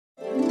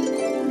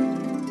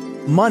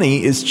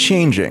Money is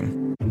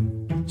changing.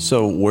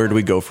 So where do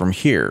we go from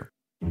here?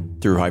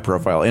 Through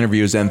high-profile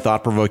interviews and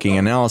thought-provoking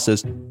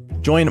analysis,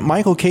 join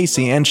Michael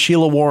Casey and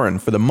Sheila Warren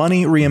for the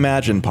Money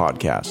Reimagined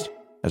podcast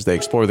as they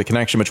explore the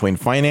connection between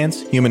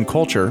finance, human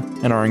culture,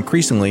 and our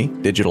increasingly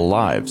digital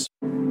lives.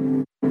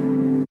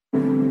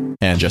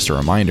 And just a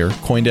reminder,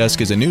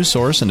 CoinDesk is a news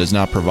source and does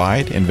not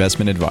provide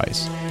investment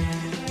advice.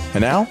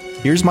 And now,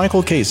 here's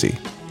Michael Casey.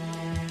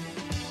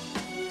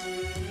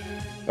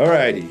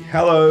 Alrighty,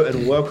 hello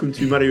and welcome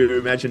to Money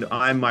Reimagined.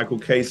 I'm Michael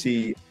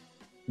Casey.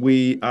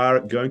 We are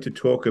going to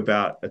talk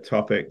about a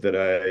topic that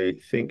I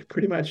think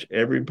pretty much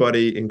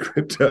everybody in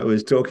crypto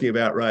is talking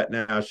about right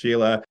now,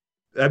 Sheila.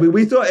 I mean,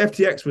 we thought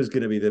FTX was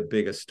going to be the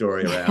biggest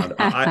story around.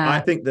 I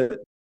think that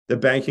the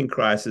banking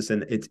crisis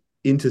and its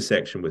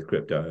intersection with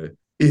crypto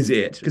is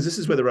it, because this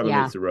is where the rubber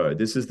meets the road.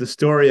 This is the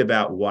story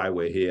about why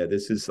we're here.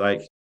 This is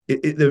like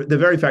the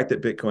very fact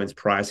that Bitcoin's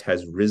price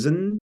has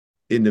risen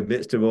in the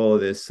midst of all of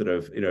this sort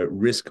of,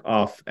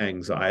 risk-off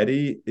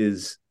anxiety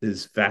is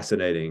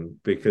fascinating,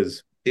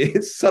 because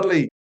it's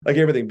suddenly like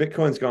everything.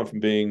 Bitcoin's gone from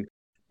being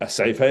a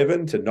safe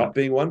haven to not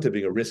being one, to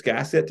being a risk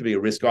asset, to being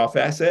a risk-off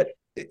asset.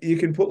 You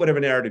can put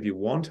whatever narrative you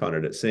want on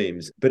it, it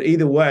seems. But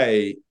either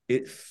way,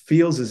 it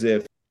feels as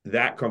if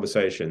that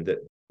conversation that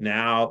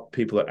now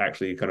people are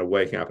actually kind of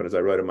waking up, and as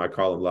I wrote in my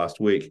column last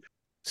week,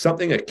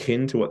 something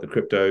akin to what the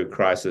crypto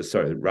crisis,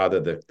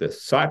 the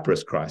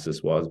Cyprus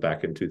crisis was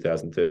back in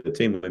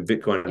 2013 when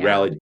Bitcoin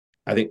rallied,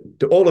 I think,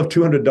 to all of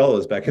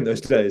 $200 back in those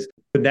days.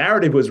 The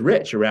narrative was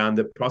rich around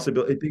the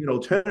possibility of being an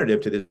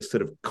alternative to this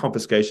sort of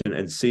confiscation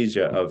and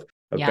seizure of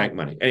bank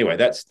money. Anyway,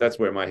 that's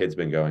where my head's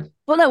been going.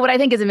 Well, no, what I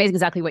think is amazing,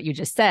 exactly what you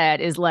just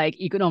said, is like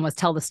you can almost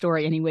tell the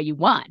story any way you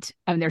want.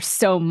 I mean, there's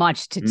so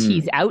much to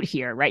tease out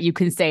here, right? You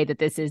can say that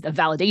this is a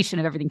validation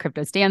of everything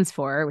crypto stands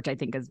for, which I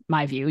think is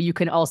my view. You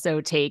can also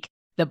take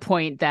the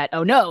point that,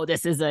 oh no,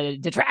 this is a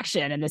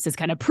detraction and this is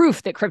kind of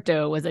proof that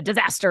crypto was a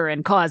disaster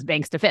and caused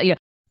banks to fail.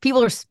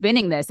 People are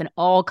spinning this in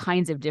all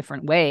kinds of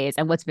different ways.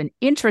 And what's been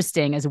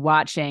interesting is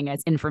watching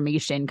as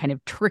information kind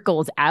of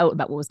trickles out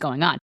about what was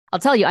going on. I'll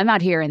tell you, I'm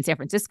out here in San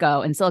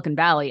Francisco in Silicon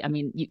Valley. I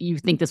mean, you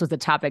think this was a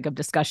topic of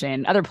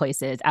discussion other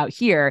places. Out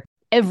here,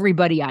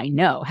 everybody I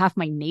know, half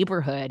my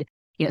neighborhood,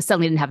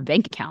 suddenly didn't have a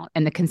bank account.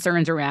 And the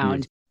concerns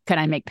around, can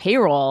I make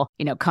payroll,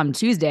 come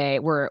Tuesday,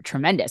 were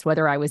tremendous.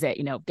 Whether I was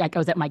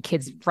at my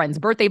kid's friend's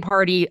birthday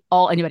party,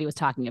 all anybody was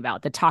talking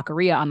about, the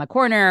taqueria on the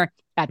corner,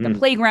 at the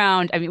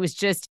playground. I mean, it was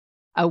just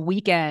a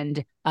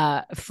weekend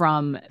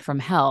from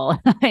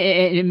hell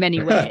in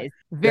many ways.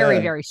 Very,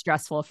 very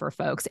stressful for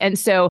folks. And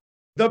so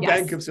the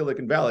Bank of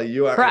Silicon Valley,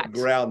 you are at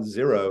ground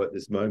zero at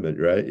this moment,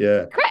 right?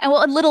 Yeah. Correct. And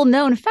well, a little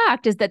known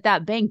fact is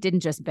that bank didn't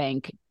just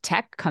bank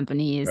tech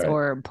companies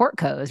or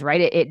portcos,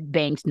 right? It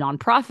banked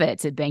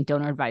nonprofits. It banked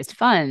donor-advised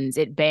funds.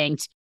 It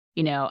banked,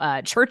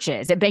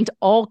 churches. It banked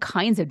all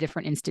kinds of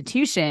different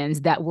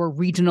institutions that were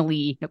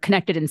regionally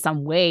connected in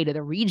some way to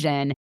the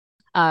region,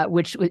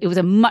 which it was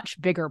a much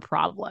bigger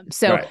problem.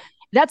 So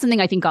that's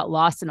something I think got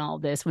lost in all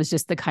of this, was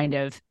just the kind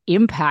of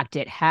impact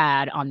it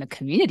had on the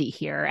community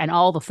here and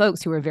all the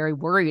folks who were very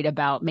worried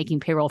about making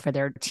payroll for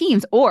their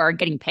teams or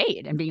getting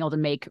paid and being able to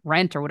make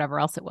rent or whatever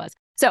else it was.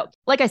 So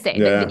like I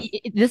say,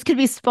 this could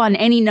be spun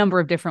any number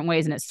of different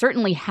ways. And it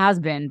certainly has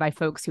been by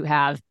folks who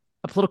have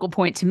a political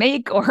point to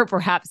make, or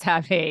perhaps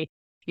have a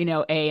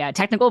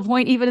technical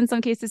point even in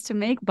some cases to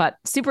make, but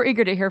super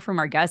eager to hear from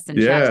our guests and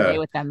chat today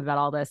with them about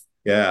all this.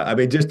 Yeah, I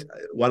mean, just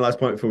one last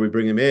point before we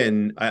bring him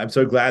in. I'm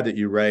so glad that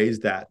you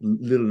raised that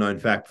little known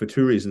fact for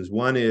two reasons.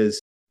 One is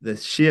the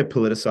sheer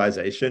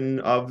politicization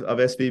of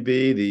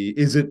SVB.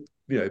 Is it,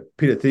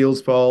 Peter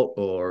Thiel's fault,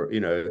 or,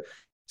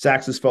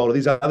 Sachs's fault, or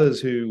these others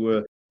who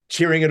were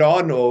cheering it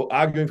on or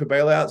arguing for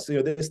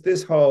bailouts?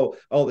 This whole,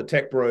 the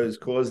tech bros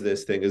caused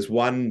this thing is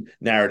one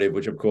narrative,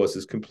 which of course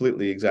is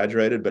completely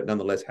exaggerated, but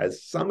nonetheless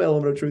has some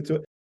element of truth to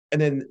it. And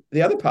then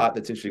the other part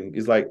that's interesting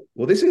is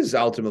this is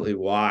ultimately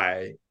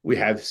why we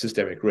have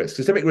systemic risk.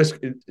 Systemic risk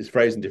is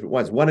phrased in different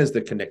ways. One is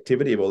the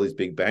connectivity of all these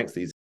big banks,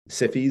 these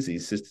SIFIs,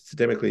 these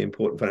systemically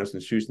important financial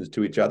institutions,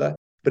 to each other.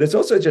 But it's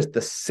also just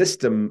the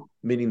system,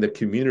 meaning the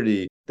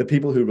community, the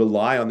people who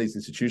rely on these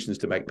institutions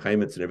to make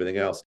payments and everything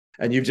else.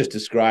 And you've just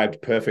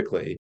described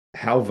perfectly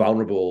how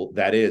vulnerable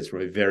that is from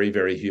a very,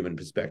 very human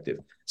perspective.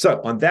 So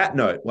on that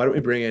note, why don't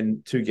we bring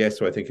in two guests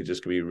who I think are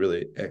just going to be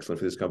really excellent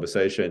for this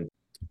conversation.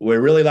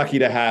 We're really lucky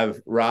to have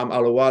Ram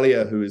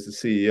Ahluwalia, who is the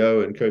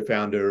CEO and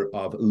co-founder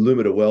of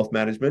Lumina Wealth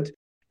Management,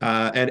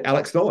 and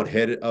Alex Thorne,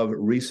 head of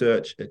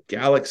research at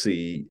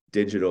Galaxy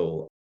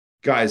Digital.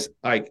 Guys,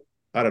 I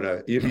don't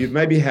know, you've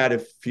maybe had a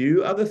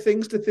few other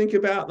things to think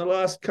about in the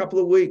last couple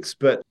of weeks,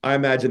 but I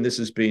imagine this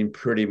has been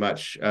pretty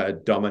much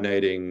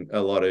dominating a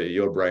lot of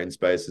your brain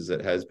space, as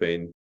it has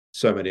been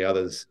so many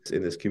others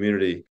in this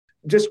community.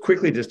 Just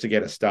quickly, just to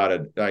get us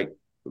started,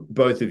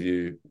 both of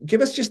you, give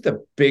us just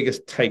the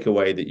biggest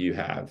takeaway that you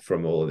have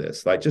from all of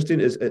this, just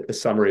in a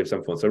summary of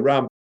some form. So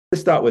Ram,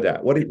 let's start with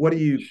that. What do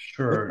you?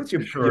 Sure. What's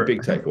your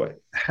big takeaway?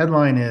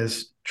 Headline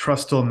is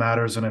 "Trust Still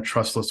Matters in a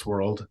Trustless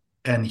World,"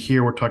 and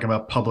here we're talking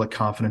about public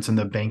confidence in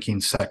the banking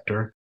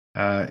sector.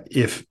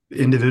 If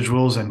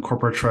individuals and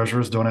corporate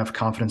treasurers don't have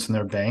confidence in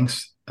their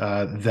banks,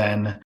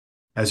 then,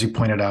 as you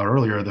pointed out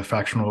earlier, the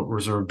fractional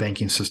reserve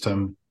banking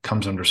system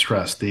comes under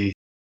stress. The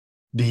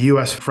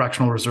U.S.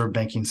 fractional reserve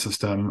banking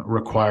system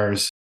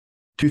requires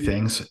two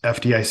things: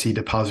 FDIC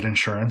deposit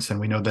insurance, and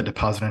we know that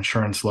deposit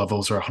insurance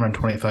levels are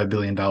 $125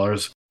 billion,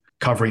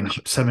 covering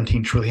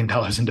 $17 trillion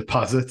in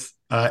deposits.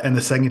 And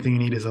the second thing you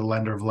need is a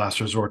lender of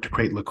last resort to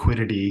create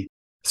liquidity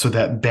so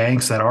that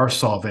banks that are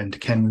solvent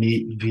can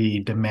meet the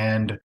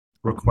demand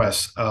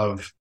requests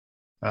of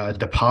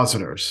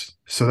depositors.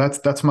 So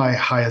that's my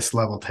highest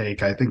level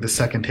take. I think the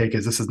second take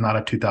is this is not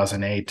a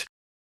 2008.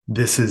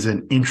 This is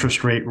an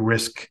interest rate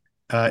risk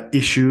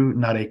issue,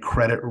 not a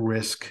credit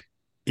risk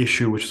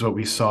issue, which is what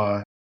we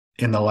saw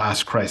in the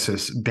last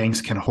crisis.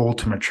 Banks can hold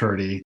to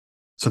maturity.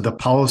 So the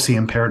policy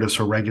imperatives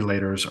for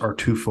regulators are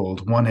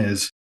twofold. One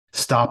is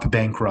stop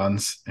bank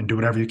runs and do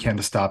whatever you can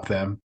to stop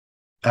them.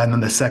 And then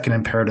the second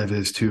imperative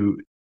is to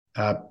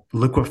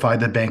liquefy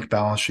the bank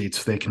balance sheets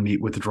so they can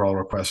meet withdrawal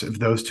requests. If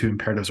those two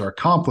imperatives are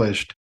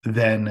accomplished,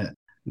 then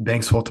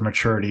banks hold to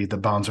maturity, the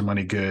bonds are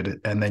money good,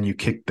 and then you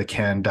kick the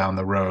can down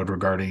the road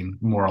regarding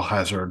moral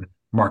hazard,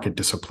 market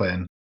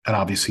discipline, and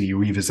obviously you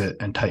revisit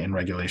and tighten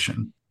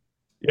regulation.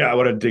 Yeah, I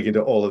want to dig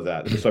into all of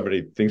that. There's so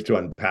many things to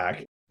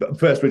unpack. But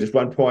first, just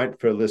one point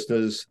for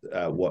listeners,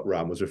 what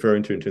Ram was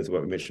referring to in terms of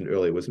what we mentioned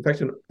earlier was, in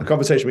fact, a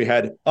conversation we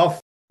had off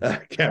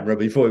camera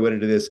before we went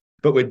into this,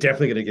 but we're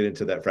definitely going to get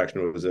into that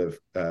fractional reserve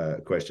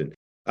question.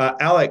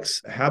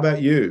 Alex, how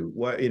about you?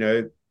 What,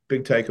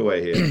 big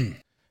takeaway here?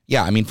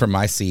 Yeah, I mean, from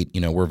my seat,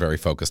 we're very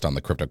focused on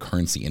the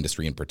cryptocurrency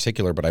industry in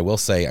particular, but I will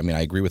say, I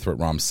agree with what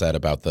Ram said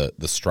about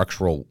the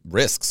structural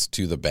risks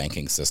to the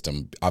banking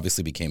system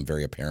obviously became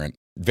very apparent.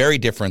 Very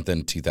different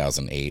than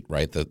 2008,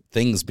 right? The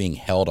things being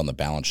held on the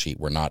balance sheet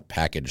were not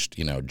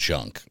packaged,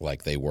 junk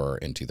like they were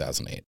in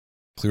 2008.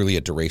 Clearly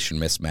a duration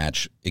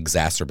mismatch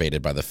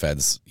exacerbated by the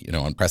Fed's,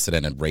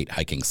 unprecedented rate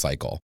hiking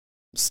cycle.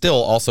 Still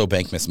also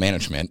bank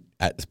mismanagement,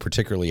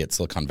 particularly at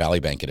Silicon Valley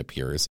Bank, it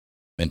appears,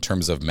 in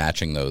terms of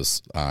matching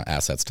those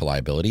assets to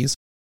liabilities.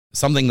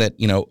 Something that,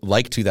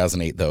 like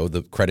 2008, though,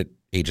 the credit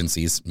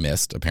agencies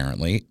missed,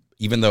 apparently.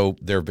 Even though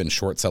there have been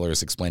short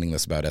sellers explaining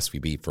this about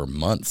SVB for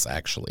months,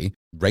 actually,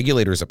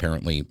 regulators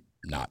apparently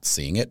not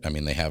seeing it.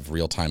 They have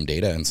real-time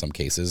data in some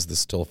cases. This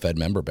is still a Fed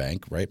member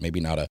bank, right? Maybe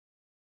not a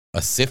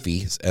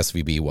SIFI,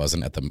 SVB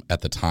wasn't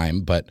at the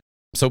time, but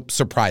so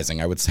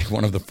surprising. I would say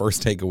one of the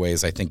first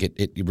takeaways, I think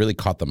it really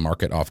caught the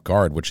market off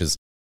guard, which is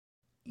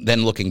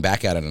then looking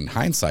back at it in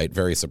hindsight,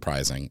 very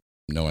surprising,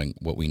 knowing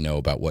what we know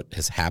about what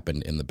has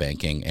happened in the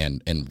banking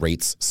and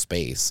rates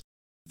space.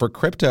 For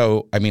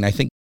crypto, I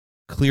think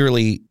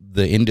clearly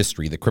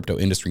the crypto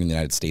industry in the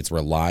United States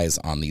relies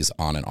on these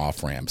on and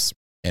off ramps,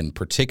 and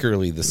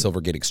particularly the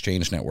Silvergate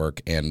Exchange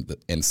Network and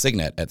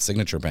Signet at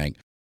Signature Bank.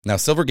 Now,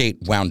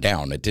 Silvergate wound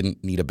down. It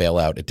didn't need a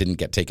bailout. It didn't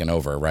get taken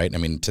over, right?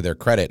 To their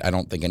credit, I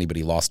don't think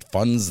anybody lost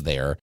funds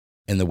there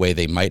in the way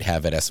they might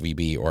have at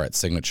SVB or at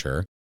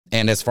Signature.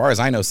 And as far as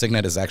I know,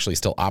 Signet is actually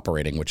still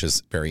operating, which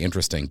is very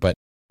interesting. But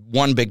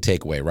one big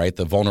takeaway, right?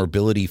 The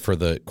vulnerability for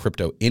the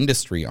crypto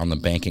industry on the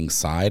banking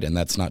side, and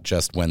that's not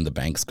just when the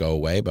banks go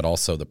away, but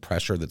also the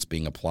pressure that's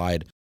being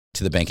applied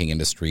to the banking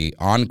industry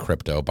on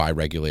crypto by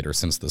regulators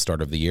since the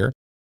start of the year.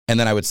 And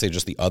then I would say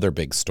just the other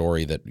big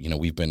story that,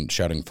 we've been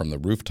shouting from the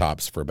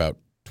rooftops for about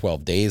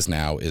 12 days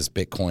now is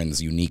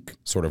Bitcoin's unique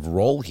sort of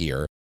role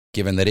here,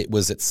 given that it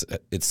was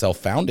itself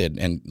founded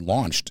and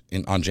launched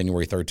on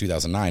January 3rd,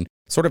 2009,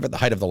 sort of at the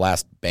height of the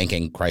last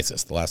banking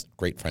crisis, the last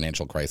great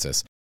financial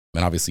crisis.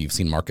 And obviously you've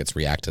seen markets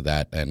react to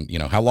that. And,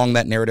 how long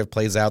that narrative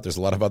plays out, there's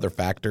a lot of other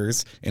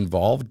factors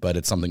involved, but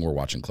it's something we're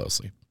watching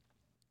closely.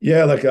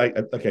 Yeah, okay,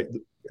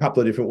 a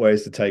couple of different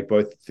ways to take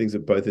both things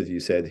that both of you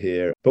said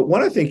here. But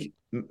one, I think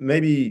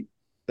maybe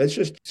let's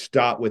just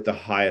start with the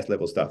highest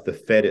level stuff, the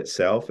Fed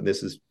itself. And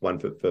this is one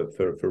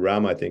for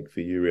Ram, I think,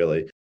 for you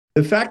really.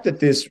 The fact that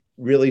this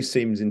really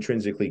seems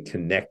intrinsically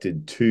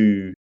connected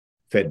to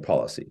Fed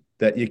policy,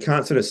 that you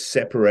can't sort of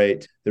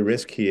separate the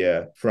risk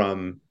here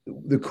from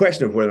the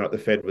question of whether or not the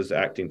Fed was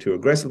acting too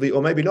aggressively,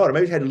 or maybe not, or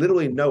maybe it had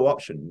literally no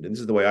option. And this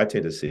is the way I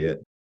tend to see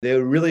it.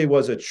 There really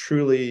was a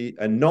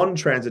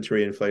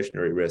non-transitory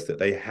inflationary risk that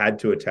they had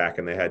to attack,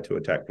 and they had to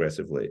attack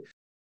aggressively,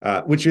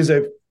 which is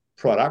a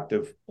product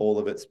of all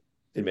of its,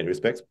 in many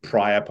respects,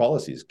 prior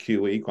policies,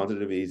 QE,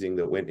 quantitative easing,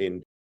 that went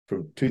in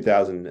from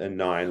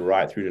 2009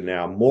 right through to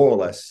now, more or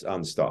less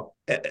unstopped.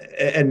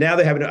 And now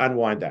they're having to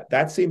unwind that.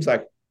 That seems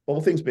like, all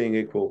things being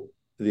equal,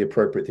 the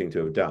appropriate thing to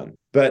have done.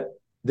 But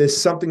there's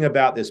something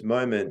about this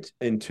moment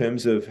in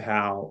terms of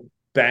how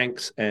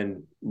banks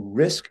and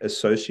risk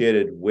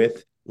associated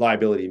with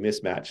liability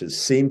mismatches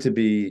seem to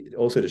be,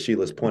 also to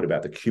Sheila's point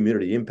about the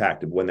community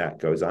impact of when that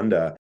goes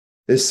under.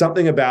 There's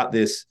something about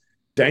this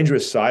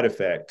dangerous side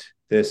effect,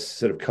 this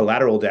sort of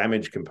collateral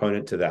damage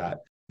component to that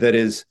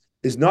is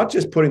not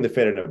just putting the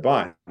Fed in a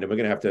bind. And we're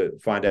going to have to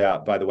find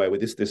out, by the way,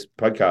 with this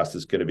podcast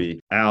is going to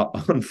be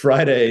out on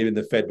Friday, and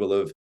the Fed will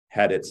have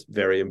had its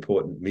very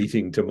important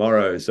meeting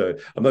tomorrow. So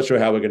I'm not sure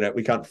how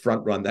we can't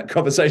front run that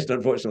conversation,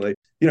 unfortunately.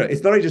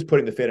 It's not only just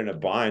putting the Fed in a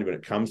bind when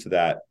it comes to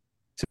that.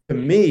 To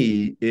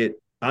me, it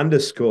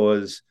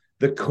underscores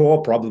the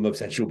core problem of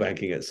central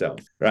banking itself,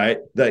 right?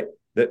 That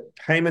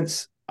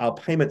our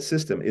payment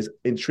system is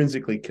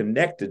intrinsically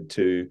connected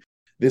to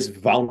this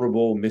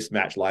vulnerable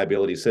mismatched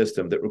liability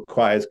system that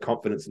requires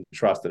confidence and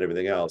trust and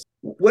everything else.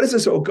 Where does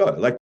this all go?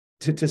 Like,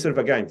 to sort of,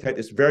 again, take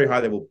this very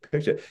high level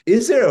picture,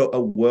 is there a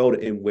world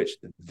in which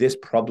this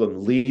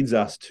problem leads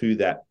us to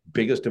that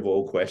biggest of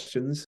all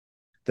questions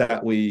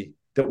that we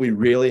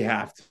really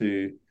have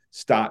to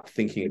start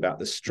thinking about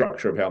the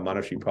structure of how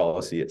monetary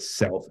policy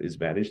itself is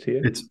managed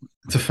here? It's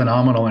a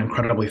phenomenal,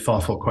 incredibly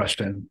thoughtful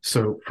question.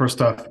 So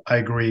first off, I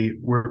agree.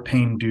 We're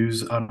paying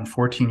dues on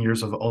 14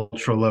 years of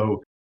ultra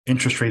low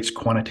interest rates,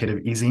 quantitative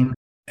easing.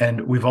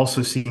 And we've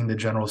also seen the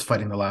generals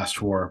fighting the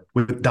last war.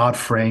 With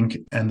Dodd-Frank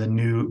and the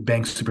new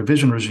bank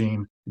supervision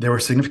regime, there were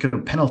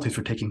significant penalties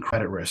for taking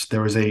credit risk.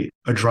 There was a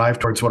drive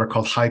towards what are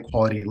called high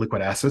quality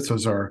liquid assets.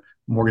 Those are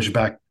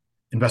mortgage-backed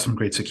investment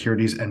grade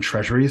securities and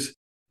treasuries.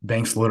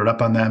 Banks loaded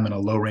up on them in a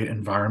low rate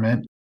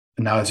environment.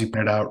 And now, as you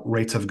pointed out,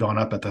 rates have gone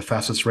up at the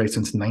fastest rate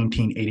since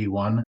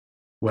 1981,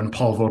 when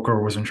Paul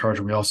Volcker was in charge,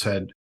 and we also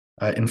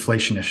had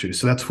inflation issues.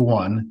 So that's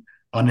one.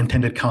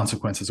 Unintended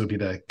consequences would be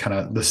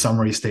the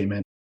summary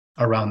statement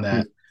around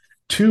that.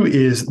 Two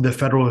is the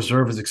Federal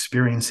Reserve is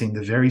experiencing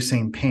the very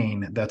same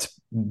pain that's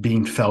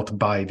being felt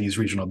by these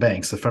regional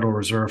banks. The Federal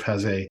Reserve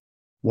has a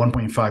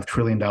 $1.5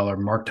 trillion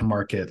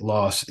mark-to-market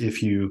loss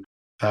if you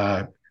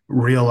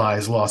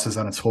realize losses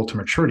on its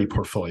hold-to-maturity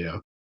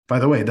portfolio. By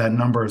the way, that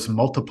number is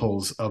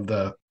multiples of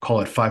the,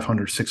 call it $500,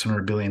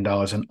 $600 billion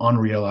in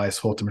unrealized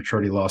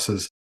hold-to-maturity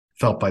losses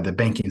felt by the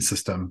banking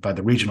system, by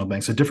the regional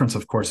banks. The difference,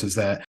 of course, is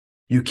that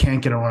you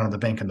can't get a run on the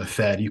bank and the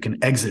Fed. You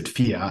can exit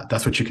fiat.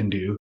 That's what you can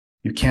do.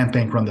 You can't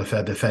bank run the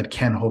Fed. The Fed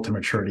can hold to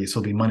maturity, so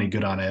there'll be money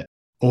good on it.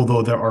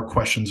 Although there are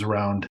questions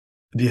around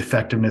the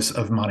effectiveness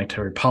of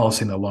monetary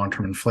policy and the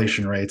long-term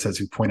inflation rates, as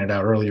you pointed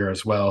out earlier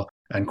as well.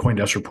 And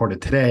CoinDesk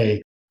reported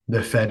today,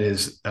 the Fed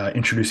is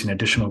introducing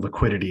additional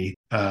liquidity.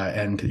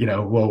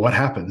 What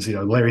happens?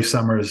 Larry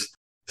Summers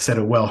said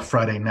it well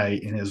Friday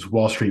night in his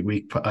Wall Street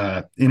Week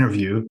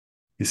interview.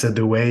 He said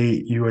the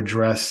way you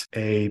address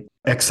a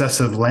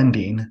excessive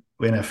lending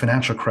in a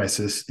financial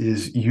crisis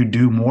is you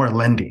do more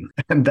lending.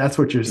 And that's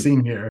what you're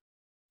seeing here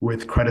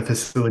with credit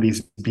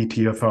facilities,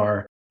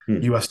 BTFR,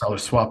 US dollar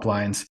swap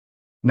lines.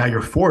 Now,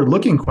 your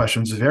forward-looking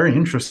question is a very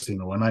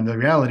interesting one. And the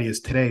reality is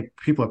today,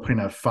 people are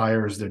putting out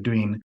fires. They're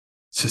doing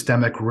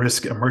systemic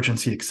risk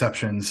emergency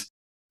exceptions.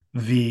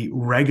 The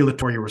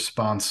regulatory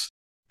response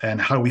and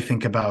how we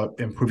think about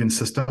improving the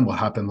system will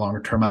happen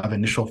longer term. I have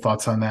initial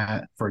thoughts on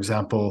that. For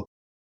example,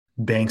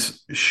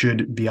 banks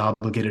should be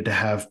obligated to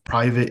have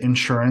private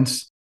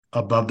insurance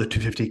above the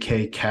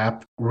 $250K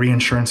cap.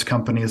 Reinsurance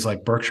companies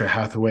like Berkshire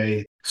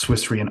Hathaway,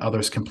 Swiss Re, and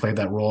others can play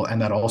that role.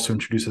 And that also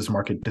introduces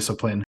market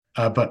discipline.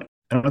 But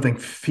I don't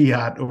think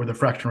fiat over the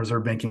fractional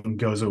reserve banking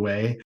goes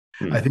away.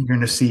 I think you're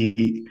going to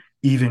see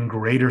even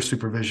greater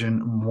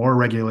supervision, more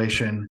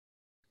regulation.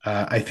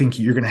 I think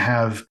you're going to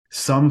have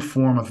some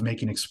form of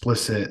making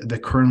explicit the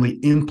currently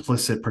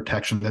implicit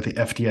protection that the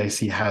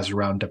FDIC has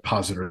around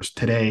depositors.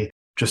 Today,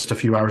 just a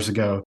few hours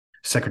ago,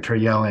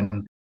 Secretary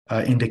Yellen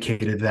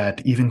indicated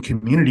that even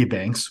community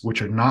banks,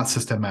 which are not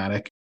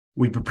systematic,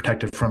 we'd be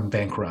protected from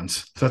bank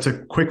runs. So that's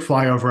a quick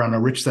flyover on a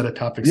rich set of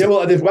topics. Yeah,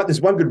 well, there's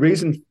one good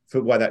reason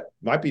for why that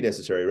might be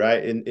necessary,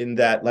 right? In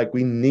that, like,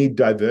 we need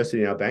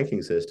diversity in our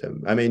banking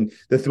system. I mean,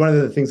 one of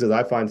the things that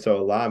I find so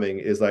alarming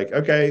is like,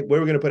 okay, where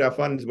are we going to put our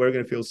funds? Where are we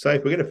going to feel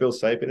safe? We're going to feel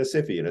safe in a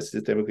SIFI, in a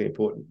systemically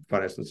important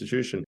financial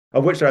institution,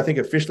 of which there are, I think,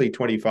 officially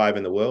 25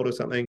 in the world or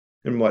something,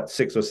 and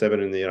 6 or 7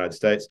 in the United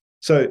States.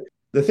 So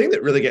the thing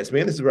that really gets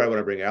me, and this is where I want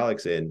to bring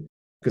Alex in,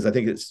 because I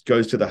think it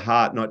goes to the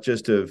heart, not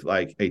just of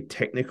like a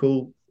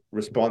technical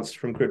response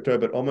from crypto,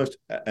 but almost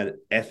an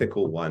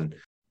ethical one.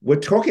 We're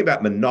talking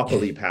about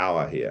monopoly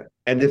power here.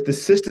 And if the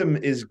system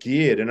is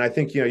geared, and I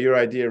think, your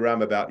idea,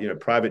 Ram, about,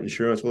 private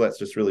insurance, well, that's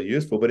just really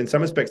useful. But in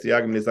some respects, the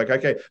argument is like,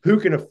 okay, who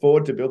can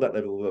afford to build that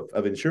level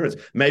of insurance?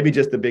 Maybe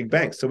just the big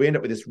banks. So we end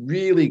up with this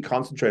really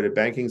concentrated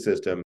banking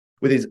system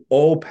with these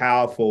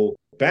all-powerful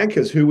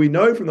bankers who we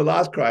know from the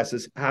last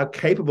crisis are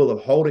capable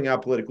of holding our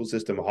political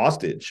system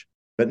hostage.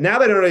 But now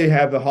they don't really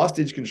have the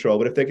hostage control,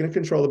 but if they're going to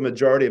control the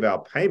majority of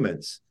our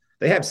payments,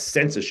 they have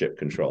censorship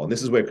control. And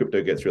this is where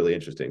crypto gets really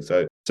interesting.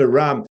 So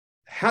Ram,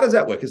 how does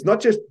that work? It's not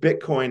just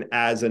Bitcoin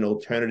as an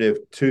alternative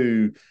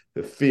to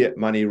the fiat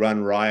money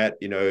run riot,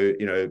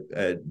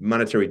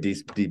 monetary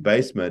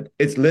debasement.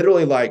 It's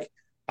literally like,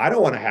 I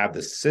don't want to have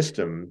the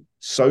system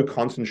so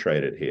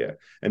concentrated here.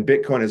 And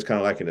Bitcoin is kind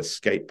of like an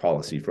escape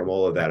policy from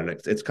all of that. And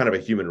it's kind of a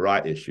human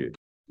right issue.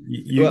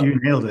 You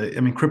nailed it.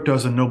 I mean, crypto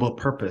has a noble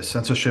purpose.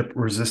 Censorship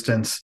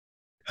resistance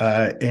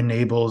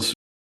enables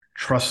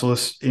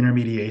trustless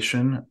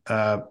intermediation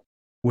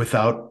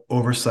without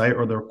oversight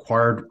or the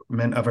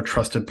requirement of a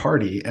trusted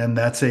party. And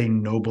that's a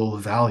noble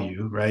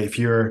value, right? If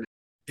you're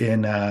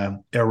in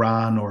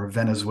Iran or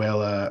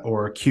Venezuela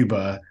or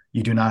Cuba,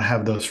 you do not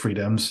have those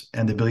freedoms,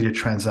 and the ability to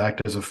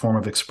transact as a form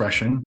of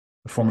expression,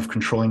 a form of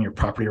controlling your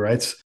property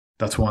rights.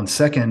 That's one.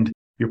 Second,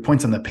 your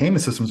points on the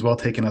payment system is well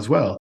taken as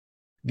well.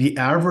 The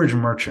average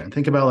merchant,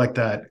 think about like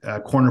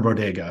that corner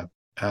bodega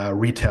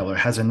retailer,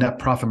 has a net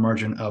profit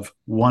margin of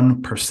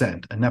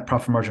 1%, a net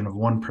profit margin of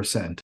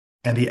 1%.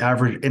 And the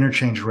average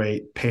interchange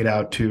rate paid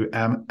out to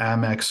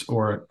Amex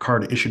or a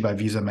card issued by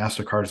Visa,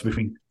 MasterCard is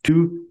between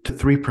 2 to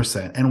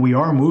 3%. And we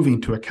are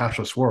moving to a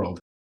cashless world.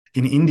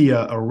 In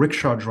India, a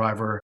rickshaw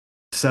driver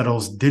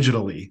settles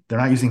digitally. They're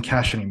not using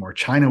cash anymore.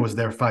 China was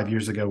there 5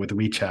 years ago with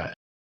WeChat.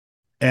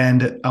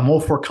 And I'm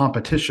all for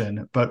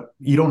competition, but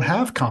you don't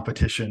have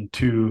competition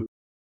to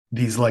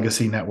these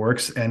legacy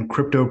networks. And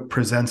crypto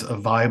presents a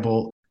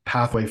viable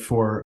pathway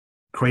for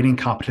creating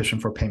competition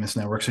for payments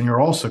networks. And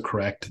you're also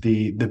correct.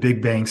 The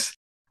big banks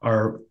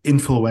are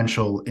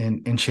influential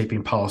in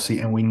shaping policy,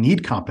 and we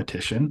need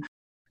competition.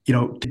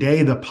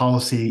 Today the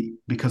policy,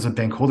 because of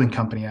Bank Holding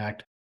Company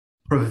Act,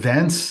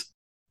 prevents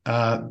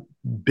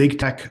big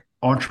tech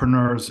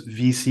entrepreneurs,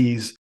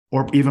 VCs,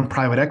 or even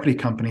private equity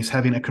companies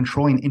having a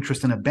controlling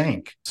interest in a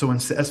bank. So when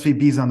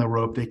SVB is on the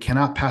rope, they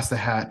cannot pass the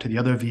hat to the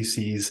other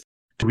VCs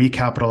to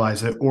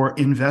recapitalize it or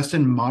invest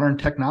in modern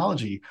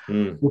technology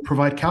or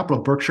provide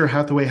capital. Berkshire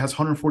Hathaway has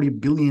 $140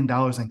 billion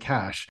in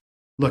cash.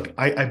 Look,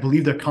 I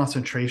believe there are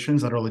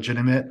concentrations that are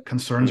legitimate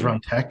concerns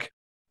around tech,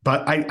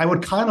 but I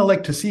would kind of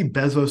like to see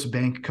Bezos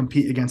Bank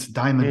compete against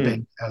Diamond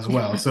Bank as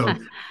well. So,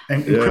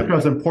 and crypto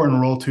has an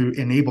important role to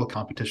enable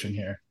competition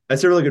here.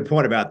 That's a really good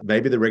point about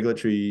maybe the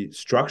regulatory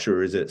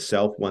structure is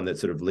itself one that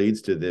sort of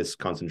leads to this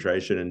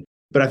concentration.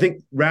 But I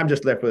think Ram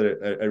just left with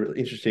a really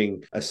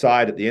interesting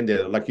aside at the end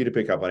there, I'd like you to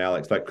pick up on,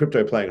 Alex, like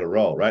crypto playing a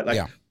role, right?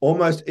 Like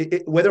almost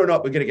whether or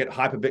not we're going to get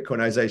hyper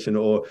Bitcoinization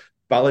or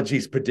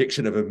Balaji's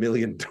prediction of $1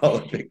 million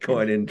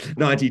Bitcoin in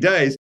 90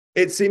 days,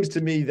 it seems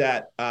to me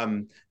that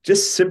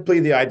just simply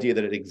the idea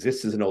that it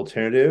exists as an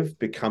alternative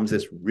becomes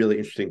this really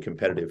interesting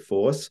competitive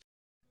force.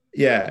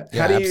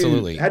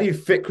 Absolutely. How do you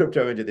fit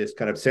crypto into this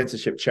kind of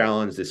censorship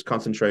challenge, this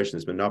concentration,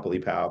 this monopoly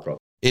power problem?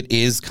 It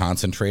is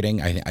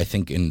concentrating. I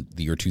think in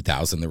the year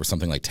 2000, there was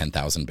something like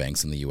 10,000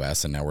 banks in the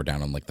U.S., and now we're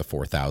down on like the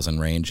 4,000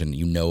 range. And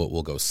it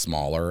will go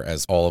smaller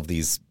as all of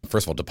these,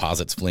 first of all,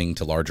 deposits fleeing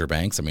to larger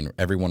banks. I mean,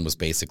 everyone was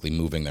basically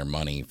moving their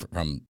money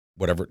from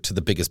whatever to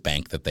the biggest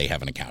bank that they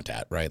have an account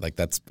at, right? Like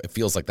it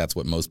feels like that's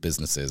what most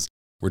businesses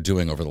were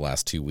doing over the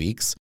last 2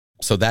 weeks.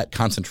 So that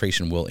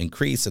concentration will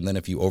increase. And then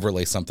if you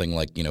overlay something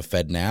like,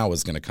 FedNow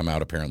is going to come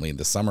out apparently in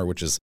the summer,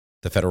 which is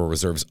the Federal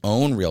Reserve's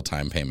own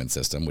real-time payment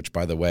system, which,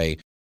 by the way,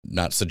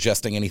 not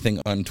suggesting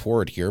anything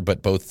untoward here,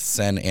 but both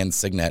SEN and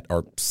Signet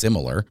are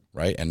similar,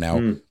 right? And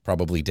now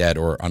probably dead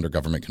or under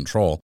government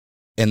control.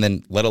 And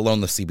then let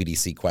alone the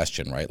CBDC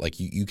question, right? Like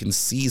you can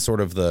see sort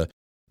of the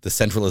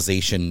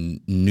centralization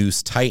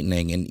noose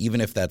tightening. And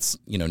even if that's,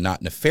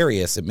 not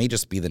nefarious, it may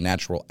just be the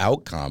natural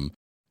outcome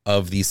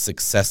of these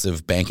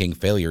successive banking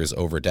failures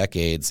over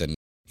decades and,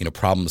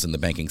 problems in the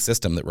banking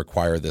system that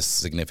require this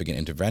significant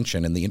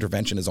intervention. And the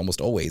intervention is almost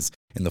always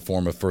in the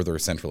form of further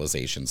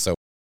centralization. So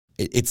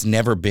it's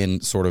never been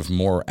sort of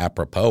more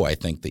apropos, I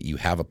think, that you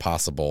have a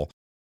possible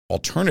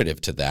alternative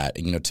to that.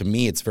 And, to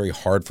me, it's very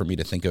hard for me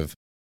to think of,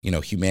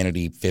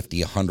 humanity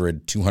 50,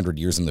 100, 200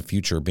 years in the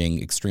future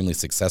being extremely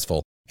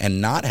successful and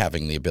not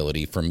having the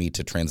ability for me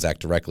to transact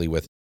directly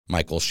with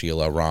Michael,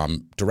 Sheila,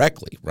 Ram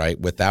directly, right,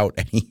 without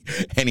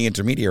any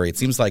intermediary. It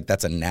seems like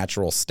that's a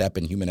natural step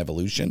in human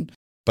evolution,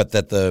 but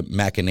that the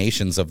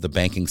machinations of the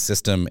banking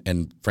system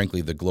and, frankly,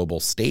 the global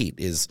state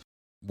is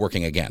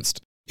working against.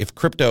 If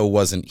crypto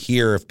wasn't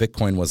here, if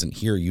Bitcoin wasn't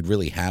here, you'd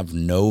really have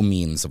no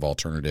means of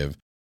alternative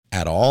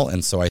at all.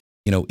 And so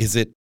is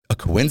it a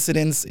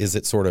coincidence? Is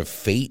it sort of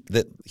fate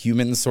that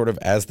humans sort of,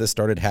 as this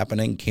started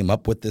happening, came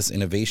up with this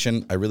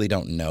innovation? I really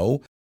don't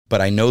know,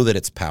 but I know that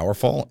it's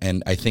powerful.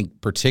 And I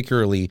think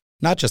particularly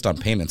not just on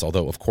payments,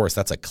 although of course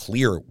that's a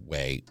clear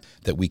way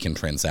that we can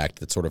transact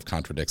that sort of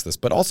contradicts this,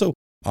 but also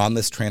on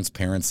this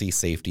transparency,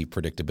 safety,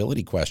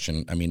 predictability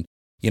question. I mean,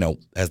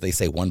 as they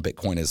say, one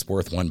Bitcoin is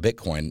worth one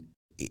Bitcoin.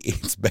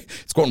 It's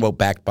quote unquote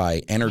backed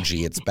by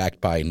energy. It's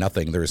backed by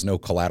nothing. There is no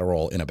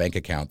collateral in a bank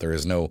account. There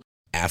is no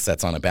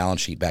assets on a balance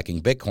sheet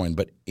backing Bitcoin.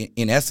 But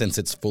in essence,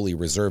 it's fully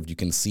reserved. You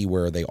can see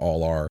where they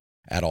all are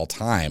at all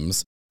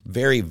times.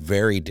 Very,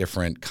 very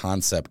different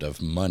concept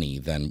of money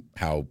than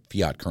how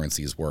fiat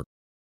currencies work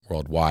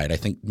worldwide. I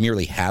think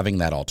merely having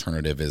that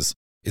alternative is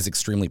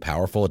extremely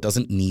powerful.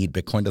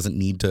 Bitcoin doesn't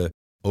need to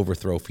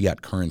overthrow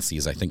fiat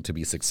currencies, I think, to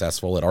be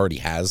successful. It already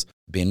has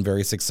been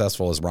very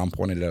successful, as Ram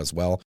pointed out as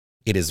well.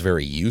 It is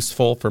very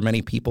useful for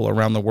many people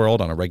around the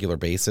world on a regular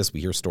basis.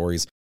 We hear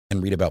stories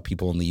and read about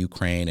people in the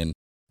Ukraine and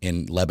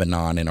in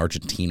Lebanon and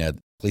Argentina,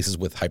 places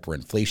with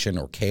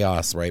hyperinflation or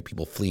chaos, right?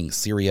 People fleeing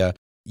Syria,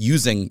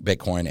 using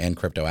Bitcoin and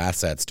crypto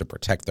assets to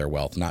protect their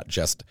wealth, not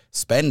just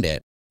spend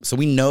it. So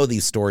we know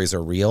these stories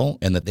are real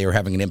and that they are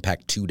having an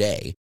impact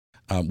today.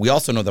 We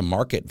also know the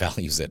market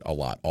values it a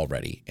lot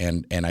already.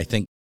 And I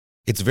think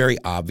it's very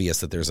obvious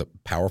that there's a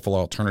powerful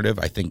alternative.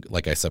 I think,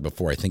 like I said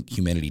before, I think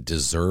humanity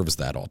deserves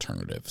that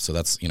alternative. So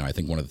that's, I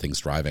think one of the things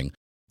driving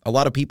a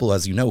lot of people,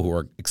 as you know, who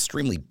are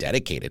extremely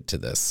dedicated to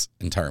this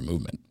entire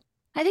movement.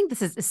 I think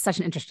this is such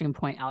an interesting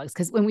point, Alex,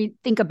 because when we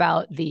think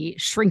about the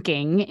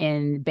shrinking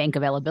in bank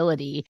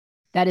availability,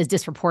 that is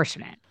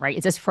disproportionate, right?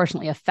 It's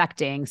disproportionately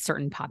affecting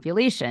certain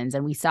populations.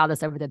 And we saw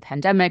this over the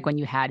pandemic when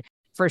you had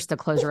first the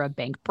closure of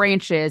bank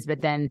branches,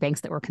 but then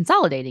banks that were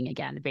consolidating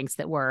again, the banks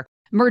that were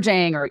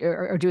merging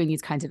or doing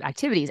these kinds of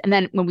activities. And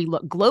then when we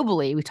look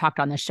globally, we talked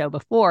on the show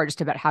before just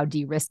about how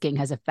de-risking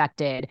has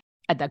affected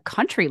at the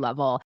country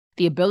level.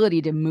 The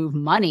ability to move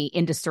money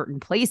into certain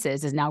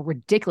places is now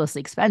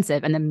ridiculously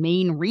expensive. And the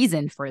main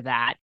reason for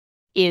that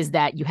is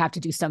that you have to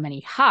do so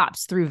many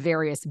hops through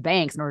various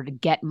banks in order to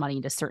get money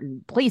into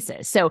certain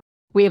places. So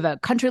we have a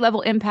country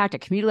level impact, a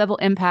community level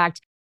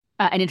impact.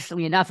 And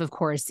interestingly enough, of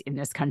course, in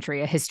this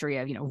country, a history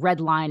of,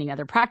 redlining and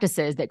other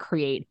practices that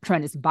create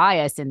tremendous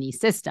bias in these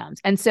systems.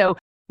 And so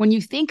when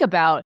you think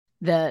about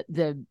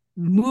the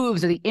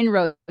moves or the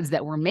inroads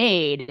that were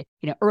made,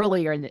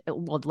 earlier in the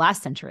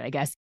last century, I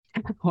guess,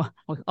 well,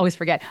 I always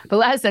forget, but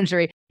last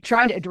century,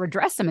 trying to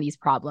address some of these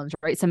problems,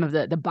 right? Some of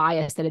the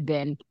bias that had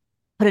been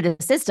put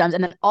into systems.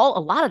 And then a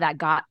lot of that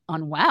got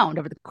unwound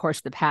over the course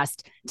of the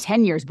past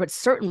 10 years, but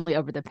certainly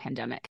over the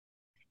pandemic.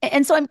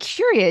 And so I'm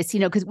curious,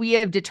 because we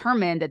have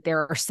determined that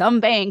there are some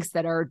banks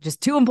that are just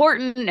too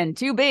important and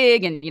too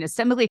big and,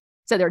 simply,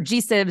 so they're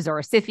GSIBs or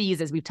SIFIs,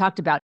 as we've talked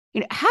about.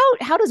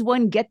 How does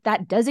one get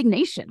that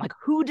designation? Like,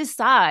 who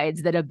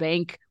decides that a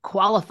bank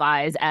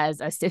qualifies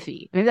as a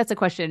SIFI? Maybe that's a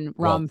question,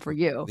 Ram, for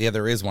you. Yeah,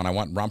 there is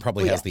one. Ram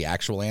probably has the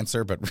actual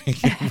answer, but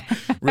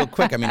real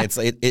quick, I mean, I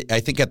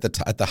think at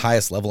the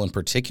highest level in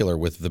particular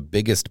with the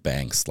biggest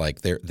banks,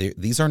 like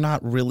these are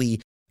not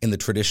really in the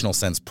traditional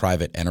sense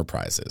private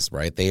enterprises,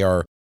 right?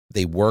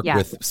 They work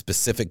with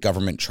specific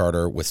government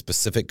charter, with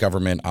specific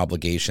government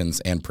obligations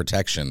and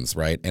protections,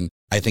 right? And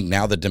I think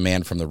now the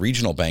demand from the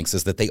regional banks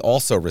is that they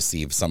also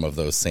receive some of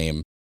those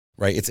same,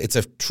 right? It's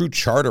a true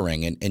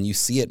chartering, and you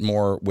see it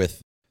more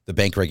with the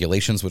bank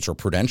regulations, which are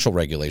prudential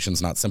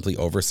regulations, not simply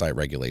oversight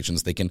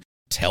regulations. They can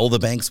tell the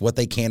banks what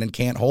they can and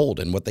can't hold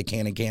and what they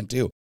can and can't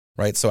do,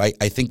 right? So I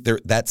think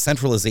that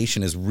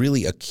centralization is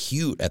really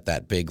acute at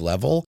that big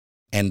level.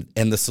 And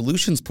the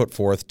solutions put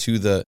forth to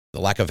the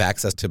lack of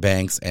access to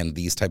banks and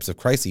these types of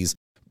crises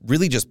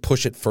really just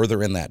push it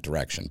further in that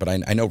direction. But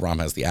I know Ram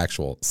has the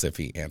actual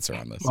SIFI answer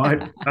on this. By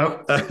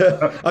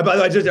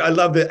the way, I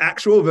love the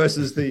actual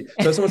versus the.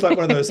 So it's almost like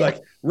one of those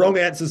wrong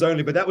answers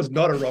only, but that was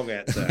not a wrong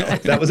answer.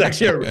 That was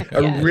actually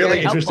a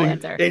really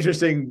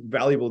interesting,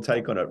 valuable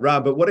take on it.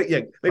 Ram, but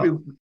maybe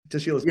to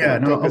Sheila's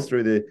point, talk us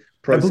through the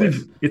process. I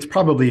believe it's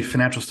probably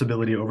Financial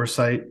Stability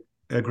Oversight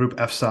Group,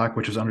 FSOC,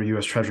 which is under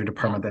U.S. Treasury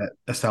Department, that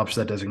established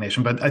that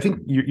designation. But I think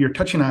you're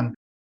touching on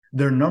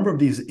there are a number of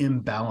these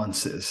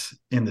imbalances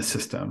in the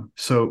system.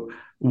 So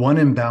one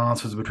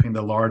imbalance was between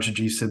the large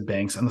GSIB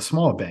banks and the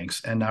small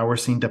banks. And now we're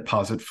seeing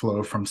deposit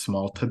flow from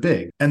small to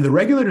big. And the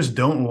regulators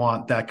don't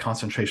want that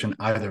concentration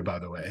either, by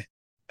the way.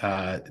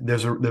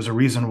 There's a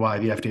reason why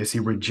the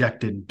FDIC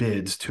rejected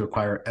bids to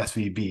acquire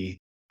SVB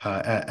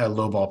at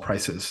lowball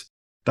prices.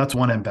 That's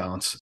one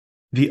imbalance.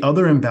 The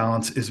other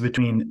imbalance is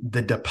between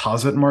the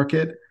deposit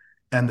market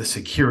and the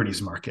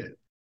securities market,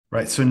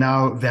 right? So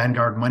now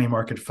Vanguard money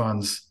market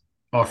funds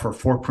offer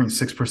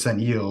 4.6%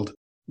 yield,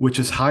 which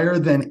is higher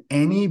than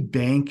any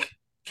bank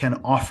can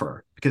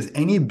offer, because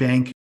any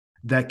bank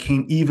that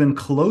came even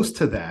close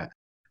to that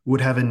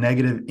would have a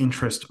negative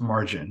interest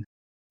margin.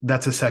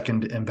 That's a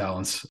second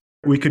imbalance.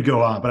 We could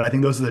go on, but I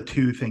think those are the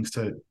two things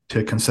to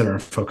consider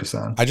and focus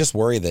on. I just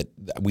worry that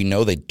we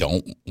know they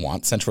don't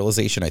want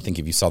centralization. I think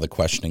if you saw the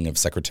questioning of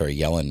Secretary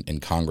Yellen in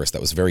Congress,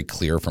 that was very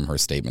clear from her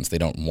statements. They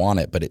don't want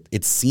it, but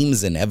it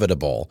seems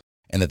inevitable,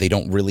 and that they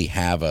don't really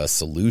have a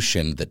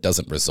solution that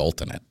doesn't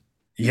result in it.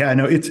 Yeah,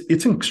 no, it's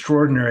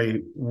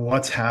extraordinary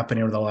what's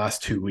happening over the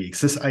last 2 weeks.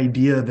 This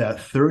idea that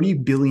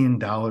 $30 billion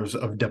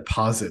of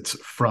deposits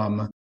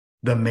from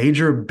the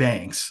major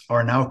banks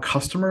are now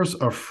customers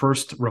of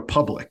First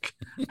Republic.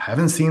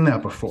 Haven't seen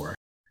that before.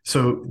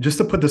 So just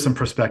to put this in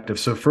perspective,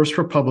 so First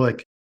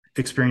Republic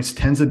experienced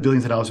tens of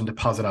billions of dollars in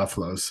deposit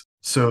outflows.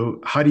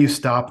 So how do you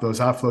stop those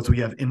outflows? We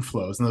have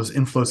inflows, and those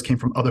inflows came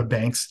from other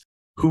banks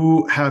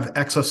who have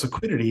excess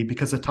liquidity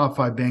because the top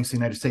 5 banks in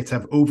the United States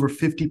have over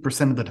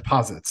 50% of the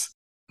deposits.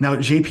 Now,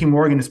 JP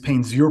Morgan is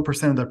paying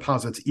 0% of their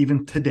deposits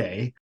even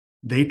today.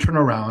 They turn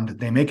around,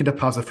 they make a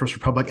deposit First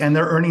Republic, and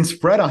they're earning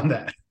spread on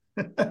that.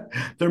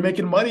 They're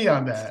making money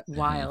on that.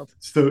 Wild.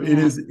 So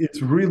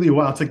it's really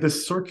wild. It's like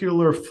this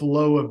circular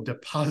flow of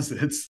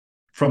deposits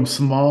from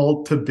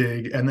small to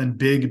big and then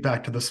big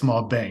back to the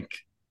small bank.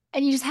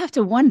 And you just have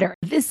to wonder,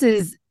 this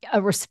is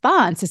a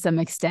response to some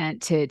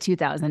extent to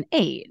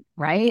 2008,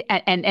 right?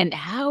 And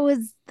how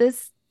is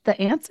this the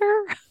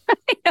answer?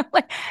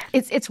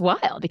 It's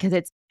wild, because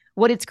it's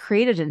what it's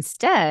created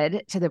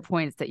instead, to the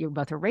points that you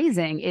both are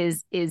raising,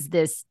 is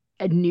this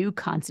a new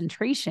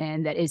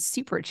concentration that is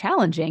super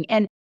challenging.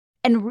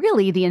 And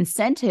really the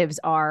incentives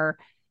are,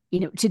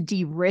 to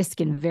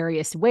de-risk in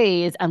various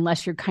ways,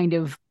 unless you're kind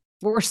of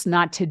forced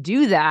not to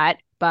do that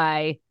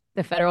by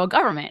the federal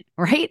government,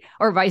 right?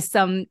 Or by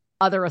some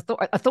other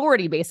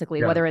authority,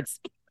 basically, whether it's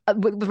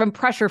from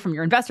pressure from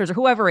your investors or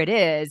whoever it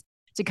is,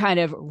 to kind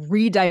of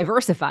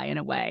re-diversify in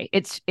a way.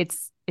 It's.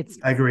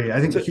 I agree. I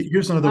think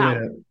here's another way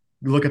to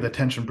look at the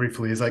tension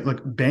briefly is like,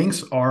 look,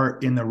 banks are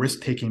in the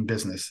risk-taking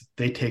business.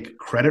 They take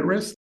credit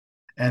risk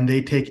and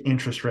they take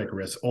interest rate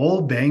risk.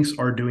 All banks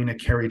are doing a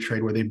carry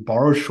trade where they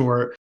borrow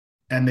short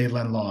and they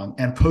lend long.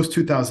 And post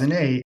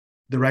 2008,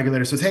 the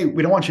regulator says, hey,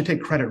 we don't want you to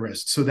take credit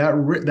risk. So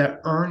that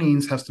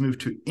earnings has to move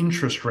to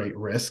interest rate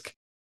risk.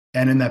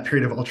 And in that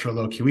period of ultra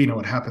low QE, you know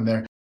what happened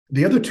there.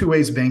 The other two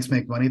ways banks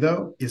make money,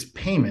 though, is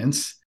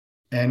payments,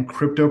 and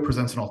crypto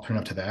presents an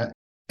alternative to that,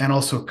 and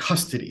also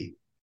custody.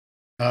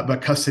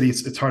 But custody,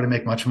 it's hard to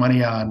make much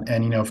money on.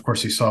 And, you know, of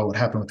course, you saw what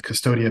happened with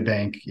Custodia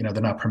Bank. You know,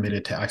 they're not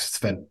permitted to access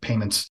Fed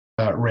payments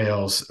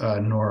rails,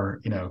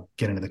 nor, you know,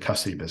 get into the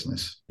custody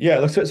business. Yeah,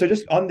 look, so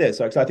just on this,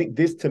 so I think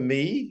this, to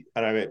me,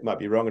 and I might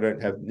be wrong, I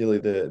don't have nearly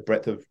the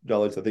breadth of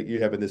knowledge I think you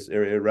have in this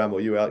area, Ram,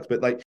 or you, Alex, but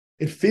like,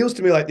 it feels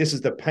to me like this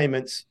is the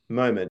payments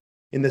moment,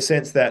 in the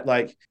sense that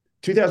like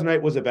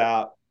 2008 was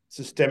about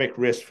systemic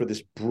risk for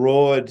this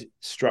broad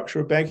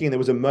structure of banking. And there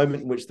was a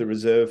moment in which the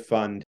reserve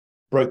fund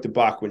broke the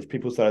buck, when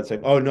people started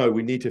saying, oh no,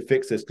 we need to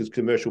fix this because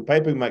commercial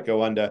paper might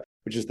go under,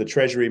 which is the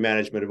treasury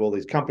management of all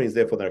these companies,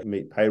 therefore they don't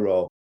meet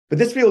payroll. But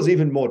this feels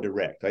even more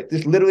direct. Like,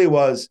 this literally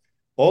was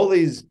all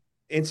these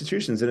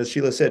institutions, and as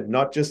Sheila said,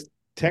 not just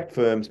tech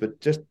firms, but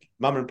just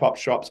mom and pop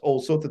shops, all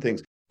sorts of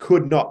things,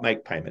 could not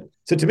make payment.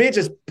 So to me, it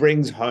just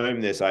brings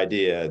home this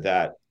idea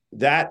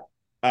that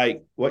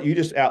what you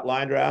just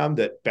outlined, Ram,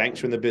 that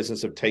banks are in the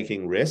business of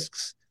taking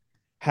risks,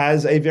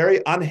 has a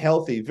very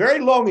unhealthy, very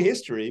long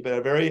history, but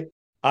a very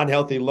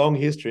unhealthy long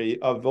history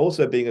of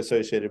also being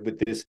associated with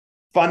this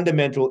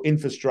fundamental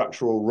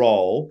infrastructural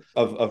role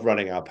of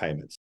running our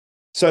payments.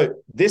 So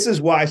this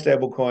is why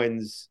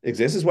stablecoins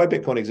exist. This is why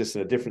Bitcoin exists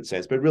in a different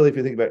sense. But really, if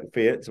you think about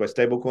fiat, it's why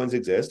stablecoins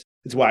exist.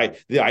 It's why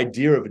the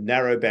idea of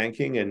narrow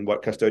banking and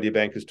what Custodia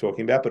Bank is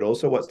talking about, but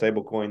also what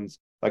stablecoins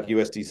like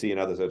USDC and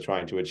others are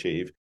trying to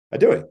achieve, are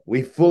doing.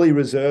 We fully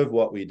reserve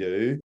what we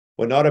do.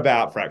 We're not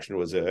about fractional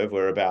reserve.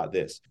 We're about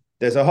this.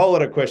 There's a whole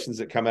lot of questions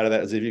that come out of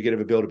that, as if you could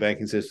ever build a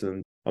banking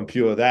system on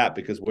pure that,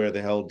 because where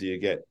the hell do you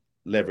get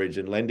leverage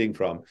and lending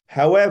from?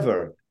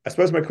 However, I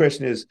suppose my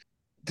question is,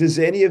 does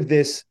any of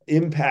this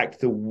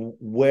impact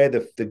where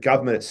the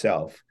government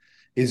itself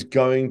is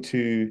going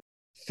to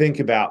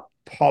think about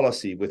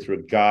policy with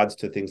regards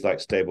to things like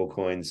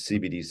stablecoins,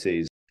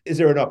 CBDCs? Is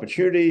there an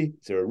opportunity?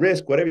 Is there a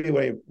risk? Whatever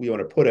way we want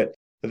to put it,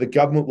 that the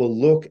government will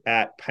look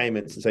at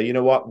payments and say, you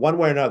know what, one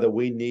way or another,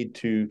 we need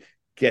to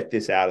get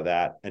this out of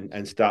that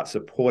and start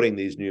supporting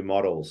these new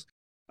models,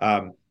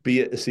 be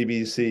it a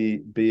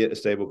CBDC, be it a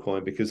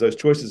stablecoin, because those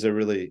choices are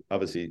really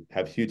obviously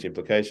have huge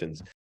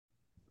implications.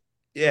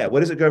 Yeah, where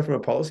does it go from a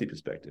policy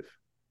perspective?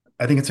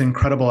 I think it's an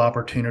incredible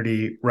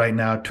opportunity right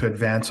now to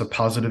advance a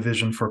positive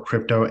vision for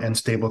crypto and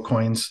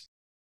stablecoins.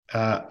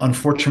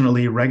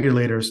 Unfortunately,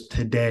 regulators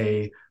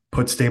today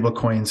put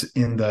stablecoins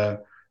in the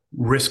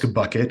risk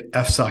bucket.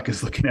 FSOC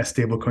is looking at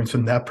stablecoins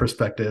from that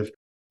perspective,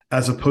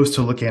 as opposed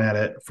to looking at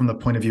it from the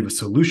point of view of a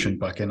solution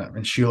bucket.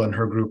 And Sheila and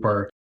her group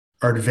are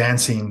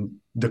advancing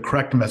the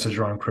correct message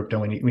around crypto.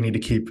 We need to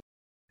keep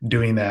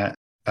doing that.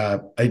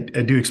 I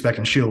do expect,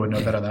 and Sheila would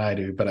know better than I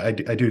do, but I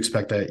do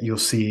expect that you'll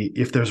see,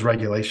 if there's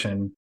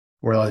regulation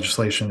or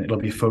legislation, it'll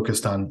be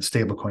focused on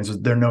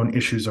stablecoins. There are known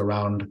issues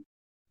around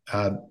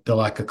the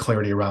lack of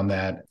clarity around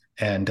that,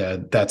 and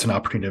that's an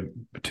opportunity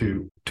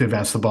to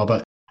advance the ball.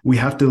 But we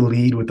have to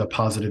lead with a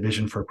positive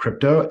vision for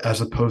crypto,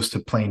 as opposed to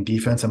playing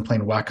defense and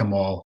playing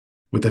whack-a-mole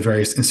with the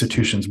various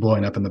institutions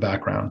blowing up in the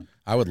background.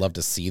 I would love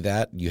to see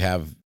that. You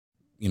have,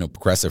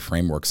 progressive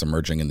frameworks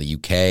emerging in the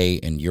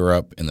UK, in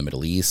Europe, in the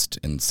Middle East,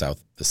 in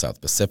the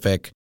South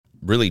Pacific.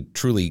 Really,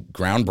 truly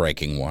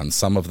groundbreaking ones.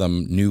 Some of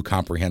them new,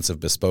 comprehensive,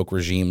 bespoke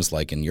regimes,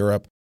 like in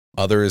Europe.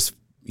 Others,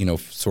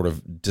 sort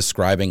of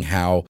describing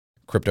how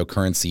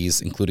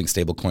cryptocurrencies, including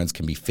stablecoins,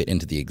 can be fit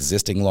into the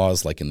existing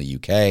laws, like in the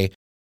UK,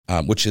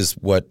 which is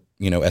what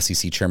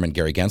SEC Chairman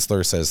Gary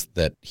Gensler says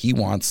that he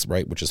wants,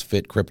 right, which is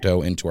fit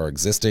crypto into our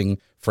existing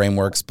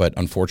frameworks. But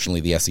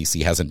unfortunately, the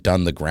SEC hasn't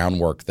done the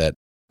groundwork that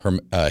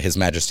His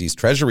Majesty's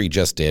Treasury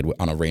just did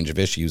on a range of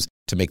issues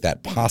to make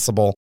that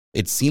possible.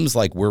 It seems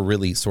like we're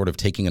really sort of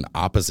taking an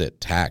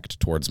opposite tact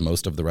towards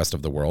most of the rest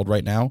of the world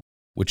right now,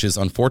 which is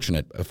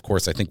unfortunate. Of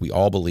course, I think we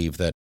all believe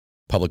that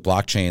public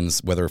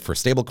blockchains, whether for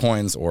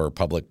stablecoins or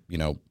public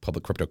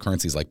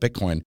cryptocurrencies like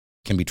Bitcoin,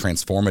 can be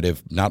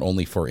transformative not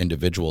only for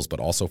individuals but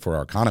also for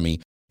our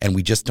economy. And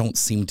we just don't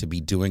seem to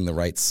be doing the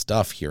right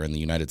stuff here in the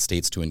United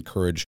States to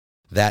encourage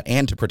that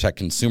and to protect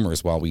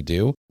consumers while we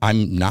do.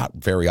 I'm not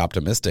very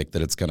optimistic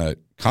that it's going to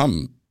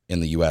come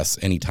in the U.S.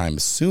 anytime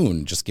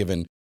soon, just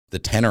given the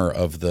tenor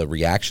of the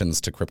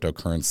reactions to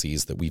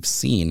cryptocurrencies that we've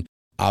seen.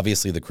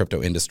 Obviously, the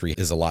crypto industry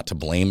is a lot to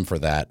blame for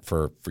that,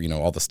 for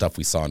all the stuff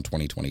we saw in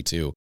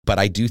 2022. But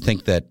I do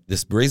think that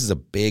this raises a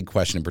big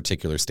question, in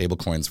particular,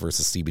 stablecoins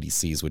versus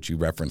CBDCs, which you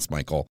referenced,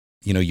 Michael.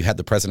 You had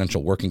the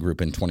Presidential Working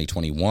Group in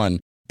 2021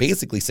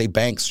 basically say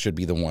banks should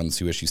be the ones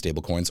who issue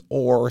stablecoins,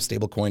 or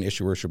stablecoin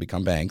issuers should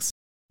become banks.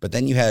 But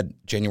then you had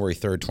January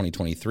 3rd,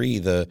 2023,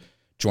 the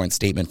joint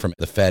statement from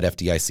the Fed,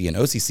 FDIC, and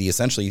OCC.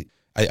 Essentially,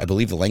 I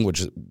believe the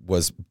language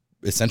was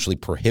essentially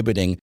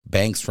prohibiting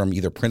banks from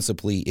either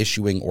principally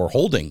issuing or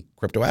holding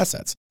crypto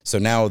assets. So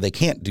now they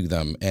can't do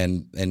them.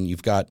 And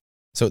you've got,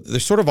 so they're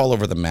sort of all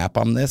over the map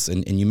on this.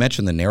 And you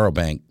mentioned the narrow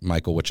bank,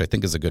 Michael, which I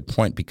think is a good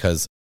point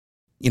because,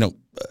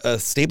 a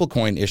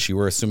stablecoin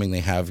issuer, assuming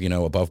they have,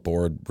 above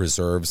board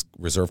reserve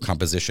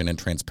composition and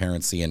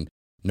transparency and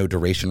no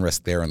duration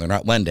risk there, and they're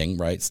not lending,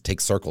 right?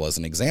 Take Circle as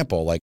an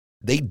example. Like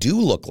they do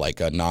look like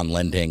a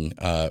non-lending,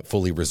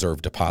 fully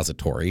reserved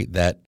depository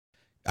that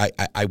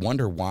I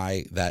wonder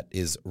why that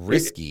is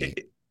risky.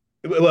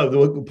 Well,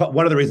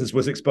 one of the reasons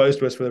was exposed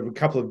to us for a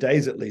couple of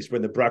days at least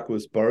when the BRUC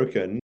was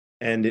broken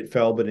and it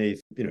fell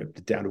beneath,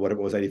 down to what it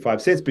was,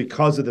 85 cents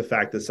because of the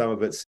fact that some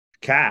of its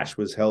cash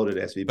was held at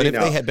SVB. But if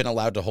they had been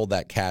allowed to hold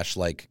that cash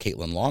like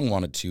Caitlin Long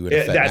wanted to in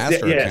a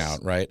FedMaster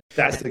account, right?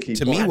 That's the key.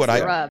 To me, what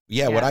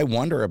I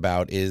wonder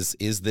about is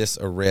this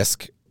a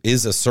risk?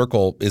 Is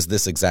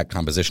this exact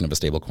composition of a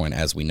stablecoin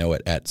as we know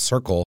it at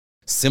Circle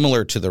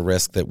similar to the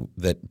risk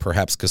that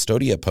perhaps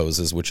Custodia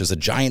poses, which is a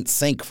giant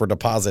sink for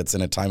deposits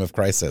in a time of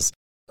crisis,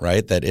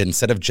 right? That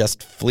instead of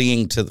just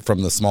fleeing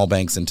from the small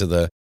banks into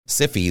the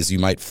SIFIs, you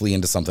might flee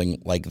into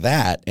something like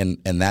that. And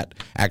that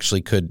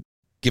actually could,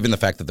 given the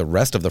fact that the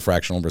rest of the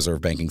fractional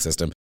reserve banking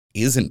system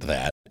isn't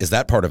that, is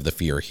that part of the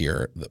fear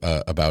here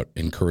about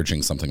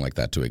encouraging something like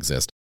that to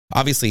exist?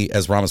 Obviously,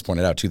 as Ram has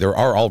pointed out too, there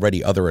are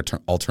already other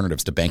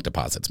alternatives to bank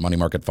deposits, money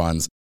market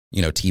funds,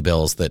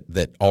 T-bills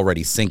that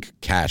already sink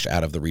cash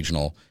out of the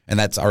regional, and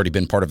that's already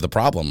been part of the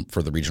problem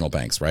for the regional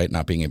banks, right?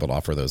 Not being able to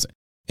offer those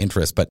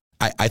interests. But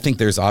I think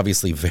there's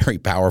obviously very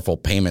powerful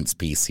payments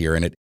piece here,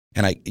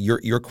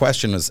 your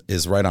question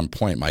is right on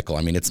point, Michael.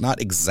 I mean, it's not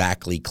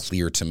exactly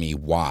clear to me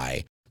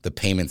why the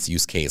payments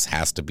use case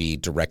has to be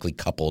directly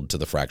coupled to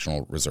the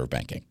fractional reserve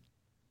banking.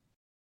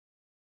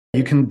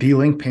 You can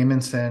de-link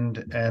payments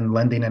and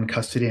lending and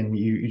custody, and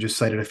you just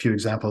cited a few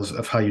examples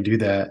of how you do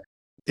that.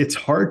 It's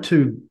hard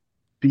to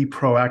be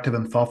proactive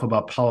and thoughtful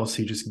about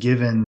policy just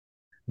given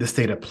the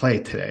state of play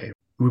today.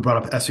 We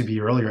brought up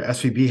SVB earlier.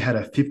 SVB had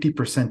a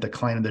 50%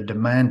 decline in their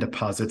demand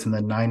deposits in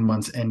the 9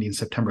 months ending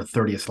September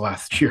 30th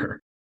last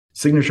year.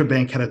 Signature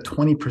Bank had a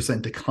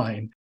 20%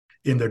 decline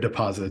in their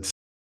deposits.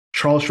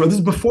 Charles Schwab, this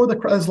is before the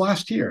crisis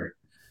last year.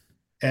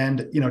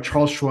 And,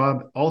 Charles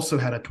Schwab also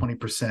had a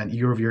 20%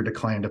 year-over-year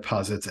decline in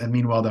deposits. And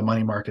meanwhile, the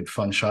money market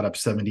fund shot up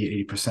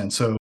 70, 80%.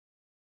 So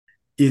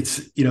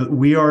it's,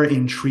 we are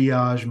in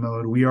triage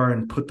mode. We are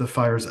in put the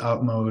fires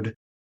out mode.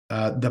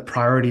 The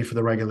priority for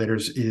the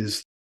regulators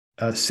is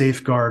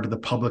safeguard the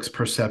public's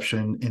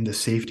perception in the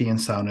safety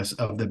and soundness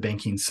of the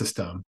banking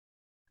system.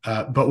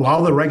 But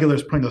while the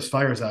regulators putting those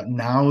fires out,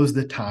 now is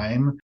the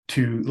time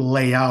to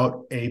lay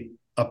out a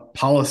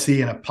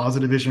policy and a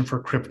positive vision for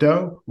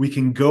crypto. We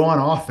can go on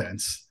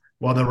offense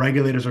while the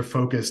regulators are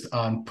focused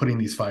on putting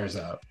these fires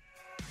out.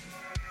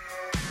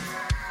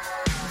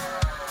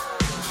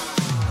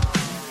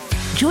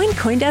 Join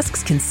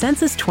CoinDesk's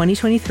Consensus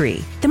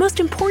 2023, the most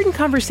important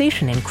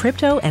conversation in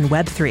crypto and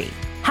Web3,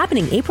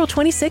 happening April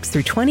 26th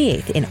through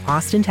 28th in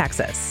Austin,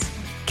 Texas.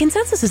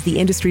 Consensus is the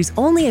industry's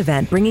only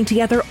event bringing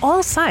together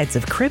all sides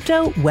of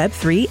crypto,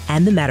 Web3,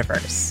 and the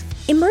metaverse.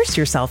 Immerse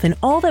yourself in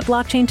all that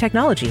blockchain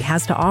technology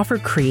has to offer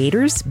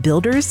creators,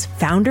 builders,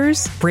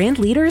 founders, brand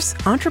leaders,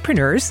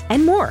 entrepreneurs,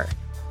 and more.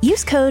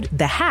 Use code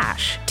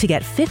THEHASH to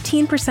get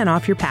 15%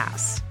 off your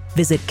pass.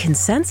 Visit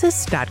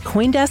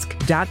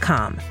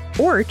consensus.coindesk.com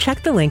or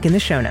check the link in the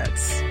show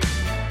notes.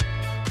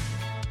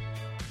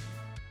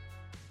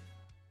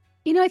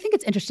 I think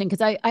it's interesting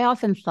because I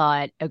often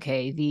thought,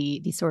 okay,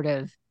 the sort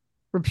of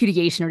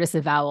repudiation or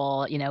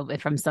disavowal,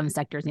 from some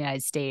sectors in the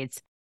United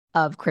States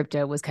of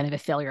crypto was kind of a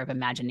failure of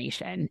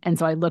imagination. And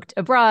so I looked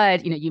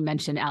abroad, you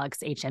mentioned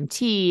Alex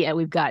HMT, and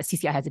we've got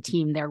CCI has a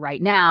team there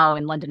right now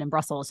in London and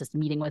Brussels, just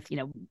meeting with,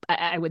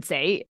 I would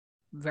say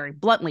very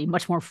bluntly,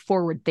 much more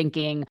forward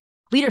thinking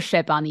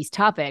leadership on these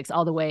topics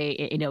all the way,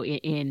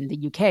 in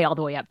the UK, all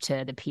the way up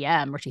to the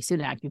PM, Rishi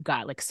Sunak. You've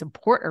got like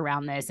support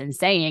around this and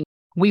saying,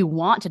 we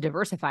want to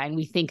diversify and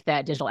we think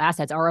that digital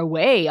assets are a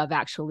way of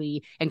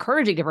actually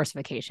encouraging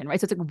diversification, right?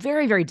 So it's a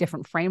very, very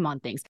different frame on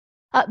things.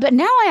 But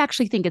now I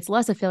actually think it's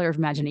less a failure of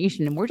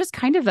imagination and more just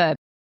kind of a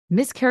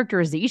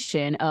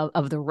mischaracterization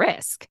of the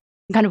risk,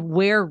 kind of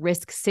where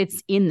risk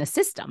sits in the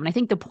system. And I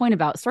think the point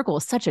about Circle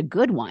is such a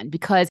good one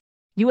because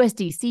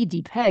USDC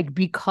depegged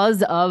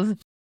because of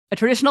a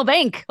traditional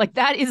bank. Like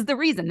that is the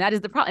reason, that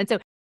is the problem. And so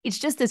it's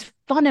just this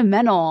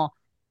fundamental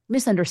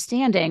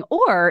misunderstanding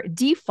or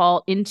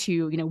default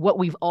into, what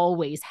we've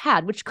always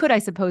had, which could, I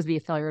suppose, be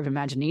a failure of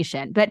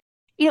imagination. But,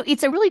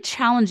 it's a really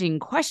challenging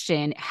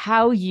question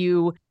how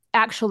you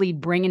actually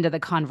bring into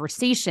the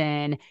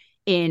conversation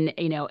in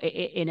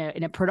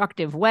a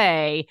productive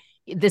way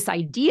this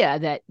idea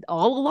that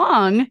all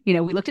along, we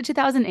looked at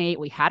 2008,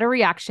 we had a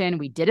reaction,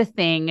 we did a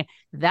thing.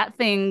 That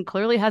thing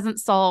clearly hasn't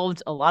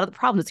solved a lot of the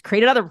problems. It's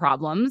created other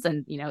problems,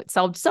 and it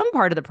solved some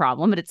part of the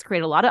problem, but it's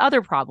created a lot of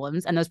other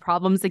problems. And those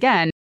problems,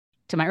 again,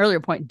 to my earlier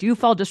point, do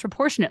fall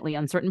disproportionately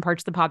on certain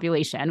parts of the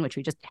population, which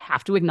we just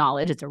have to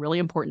acknowledge. It's a really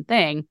important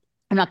thing.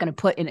 I'm not going to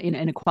put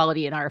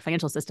inequality in our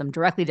financial system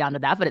directly down to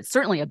that, but it's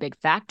certainly a big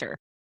factor.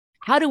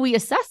 How do we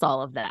assess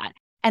all of that?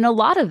 And a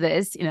lot of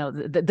this,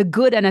 the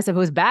good and I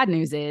suppose bad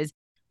news is,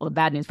 well, the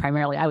bad news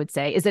primarily, I would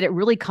say, is that it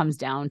really comes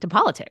down to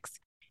politics.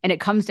 And it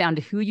comes down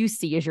to who you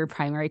see as your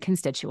primary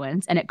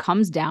constituents. And it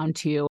comes down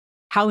to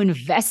how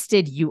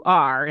invested you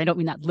are. I don't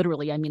mean that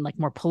literally, I mean like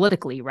more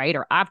politically, right?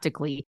 Or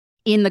optically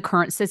in the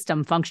current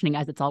system functioning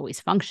as it's always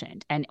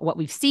functioned. And what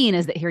we've seen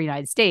is that here in the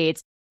United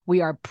States,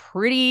 we are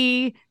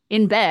pretty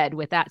in bed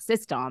with that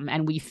system.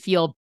 And we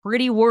feel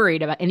pretty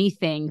worried about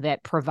anything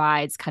that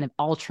provides kind of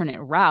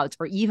alternate routes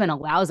or even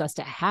allows us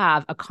to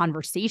have a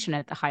conversation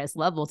at the highest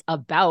levels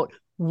about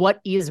what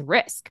is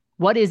risk,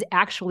 what is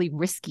actually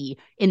risky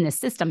in the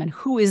system, and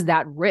who is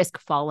that risk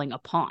falling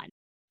upon.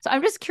 So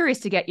I'm just curious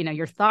to get,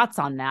 your thoughts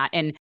on that.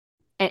 And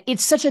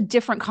it's such a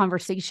different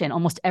conversation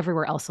almost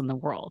everywhere else in the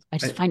world. I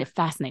just find it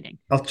fascinating.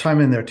 I'll chime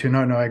in there too.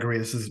 No, I agree.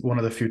 This is one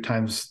of the few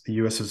times the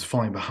U.S. is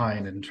falling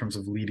behind in terms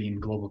of leading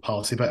global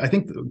policy. But I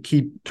think the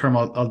key term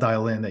I'll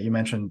dial in that you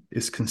mentioned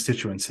is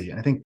constituency. And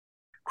I think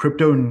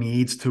crypto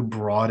needs to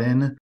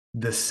broaden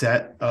the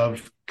set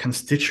of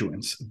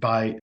constituents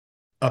by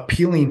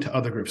appealing to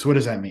other groups. What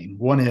does that mean?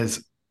 One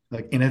is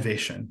like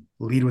innovation,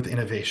 lead with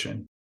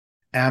innovation.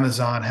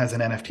 Amazon has an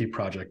NFT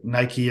project.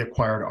 Nike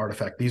acquired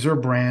Artifact. These are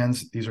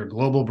brands. These are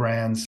global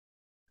brands.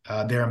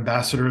 They're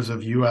ambassadors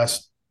of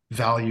U.S.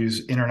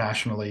 values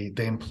internationally.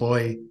 They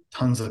employ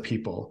tons of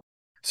people.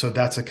 So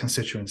that's a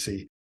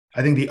constituency.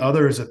 I think the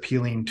other is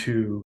appealing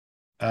to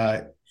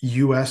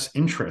U.S.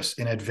 interests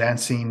in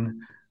advancing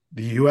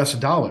the U.S.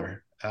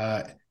 dollar.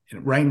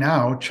 Right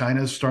now,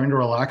 China is starting to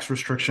relax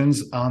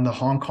restrictions on the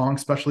Hong Kong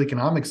Special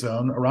Economic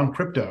Zone around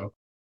crypto.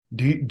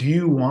 Do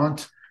you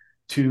want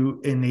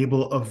to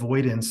enable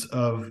avoidance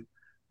of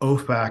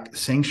OFAC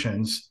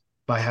sanctions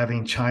by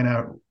having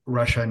China,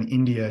 Russia, and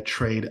India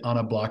trade on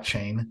a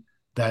blockchain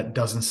that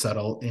doesn't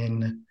settle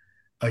in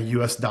a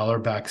US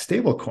dollar-backed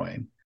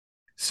stablecoin?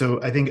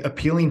 So I think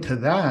appealing to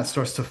that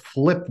starts to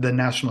flip the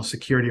national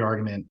security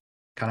argument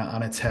kind of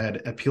on its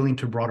head, appealing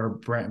to broader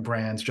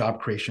brands,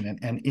 job creation,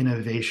 and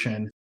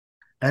innovation.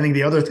 I think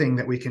the other thing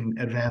that we can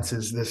advance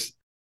is this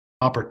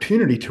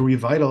opportunity to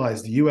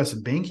revitalize the U.S.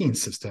 banking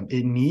system.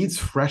 It needs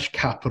fresh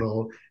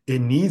capital. It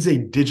needs a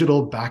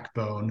digital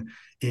backbone.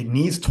 It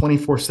needs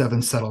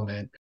 24/7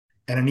 settlement,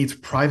 and it needs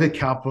private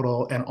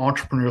capital and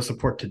entrepreneurial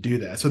support to do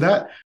that. So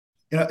that,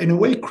 in a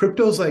way,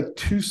 crypto is like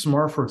too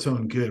smart for its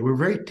own good. We're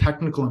very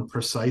technical and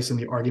precise in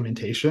the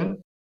argumentation,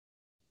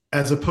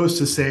 as opposed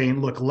to saying,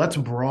 look, let's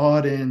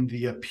broaden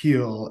the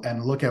appeal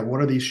and look at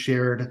what are these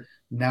shared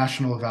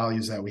national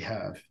values that we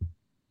have.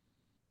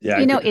 Yeah,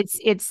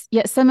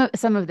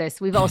 some of this,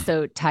 we've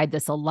also tied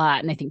this a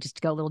lot. And I think just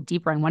to go a little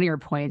deeper on one of your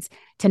points,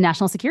 to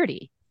national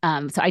security.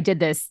 So I did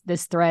this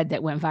thread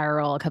that went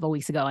viral a couple of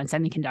weeks ago on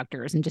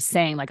semiconductors, and just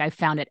saying, like, I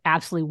found it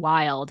absolutely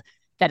wild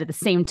that at the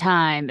same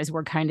time as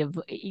we're kind of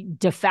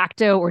de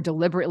facto or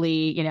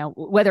deliberately,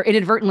 whether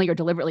inadvertently or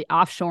deliberately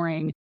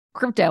offshoring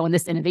crypto and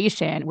this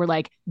innovation, we're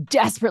like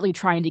desperately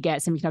trying to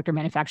get semiconductor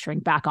manufacturing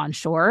back on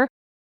shore.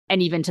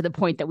 And even to the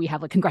point that we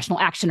have like congressional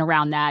action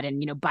around that, and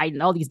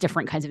Biden, all these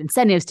different kinds of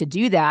incentives to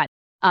do that.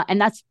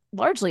 And that's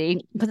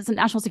largely because it's a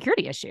national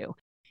security issue.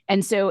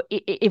 And so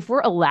if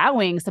we're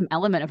allowing some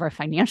element of our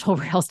financial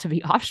rails to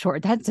be offshore,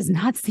 that does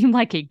not seem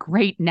like a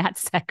great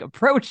NatSec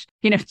approach,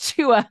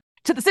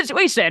 to the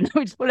situation.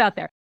 We just put it out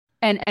there.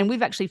 And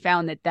we've actually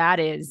found that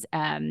is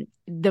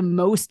the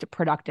most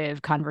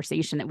productive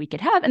conversation that we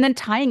could have. And then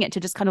tying it to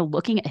just kind of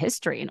looking at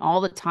history and all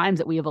the times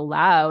that we have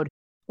allowed,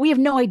 we have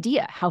no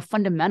idea how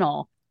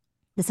fundamental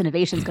this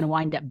innovation is going to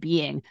wind up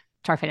being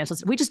to our financial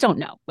system. We just don't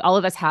know. All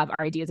of us have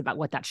our ideas about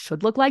what that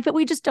should look like, but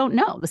we just don't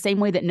know. The same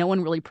way that no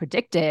one really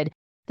predicted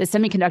the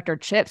semiconductor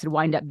chips would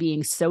wind up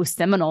being so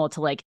seminal to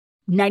like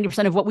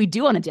 90% of what we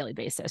do on a daily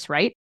basis,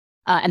 right?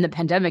 And the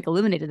pandemic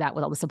illuminated that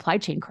with all the supply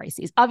chain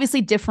crises. Obviously,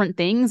 different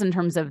things in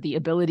terms of the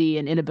ability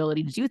and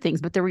inability to do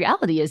things. But the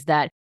reality is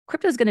that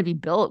crypto is going to be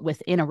built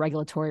within a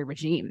regulatory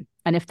regime.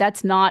 And if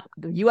that's not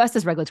the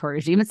US's regulatory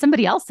regime, it's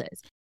somebody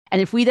else's.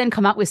 And if we then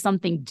come out with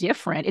something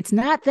different, it's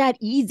not that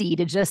easy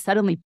to just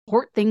suddenly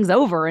port things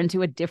over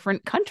into a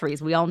different country.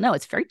 As we all know,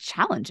 it's very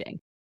challenging.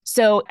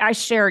 So I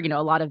share,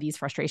 a lot of these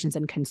frustrations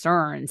and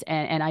concerns.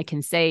 And I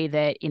can say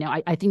that,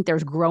 I think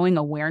there's growing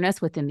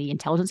awareness within the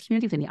intelligence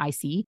community, within the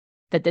IC,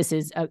 that this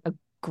is a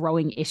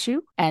growing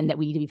issue and that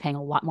we need to be paying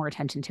a lot more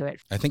attention to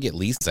it. I think at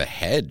least a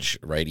hedge,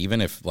 right?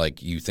 Even if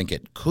like you think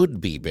it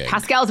could be big.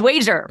 Pascal's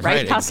wager,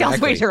 right? Pascal's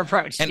exactly. wager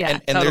approach.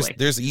 And totally.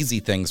 there's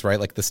easy things, right?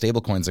 Like the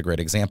stablecoin's a great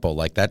example.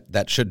 Like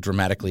that should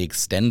dramatically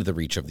extend the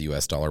reach of the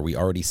US dollar. We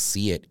already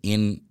see it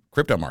in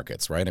crypto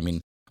markets, right? I mean,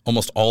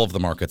 almost all of the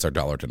markets are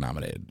dollar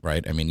denominated,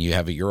 right? I mean, you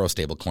have a euro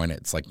stablecoin,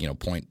 it's like,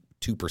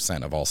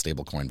 0.2% of all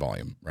stablecoin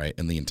volume, right?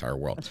 In the entire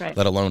world. That's right.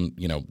 Let alone,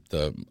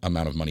 the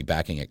amount of money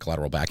backing it,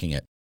 collateral backing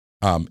it.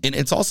 And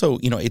it's also,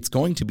 it's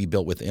going to be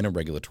built within a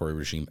regulatory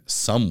regime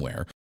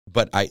somewhere.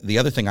 But the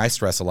other thing I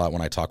stress a lot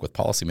when I talk with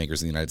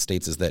policymakers in the United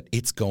States is that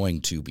it's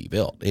going to be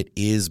built. It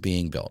is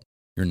being built.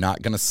 You're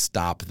not going to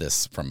stop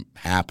this from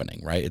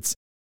happening, right? It's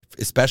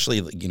especially,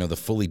 the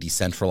fully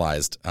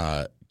decentralized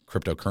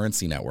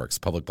cryptocurrency networks,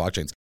 public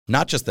blockchains,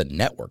 not just the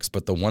networks,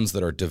 but the ones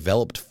that are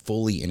developed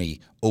fully in a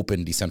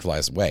open,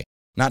 decentralized way.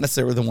 Not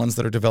necessarily the ones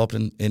that are developed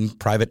in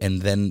private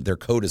and then their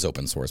code is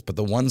open source, but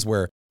the ones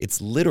where it's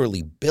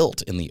literally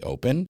built in the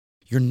open.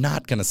 You're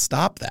not going to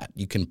stop that.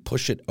 You can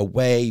push it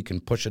away. You can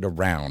push it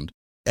around.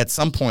 At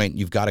some point,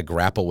 you've got to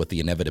grapple with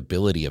the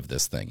inevitability of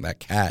this thing. That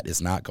cat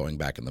is not going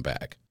back in the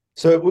bag.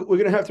 So we're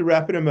going to have to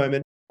wrap in a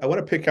moment. I want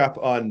to pick up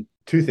on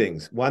two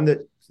things. One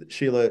that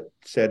Sheila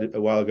said a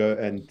while ago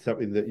and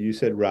something that you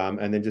said, Ram,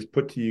 and then just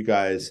put to you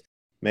guys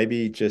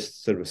maybe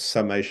just sort of a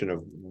summation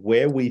of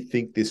where we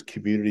think this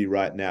community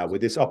right now, with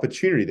this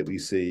opportunity that we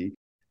see,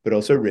 but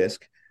also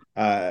risk,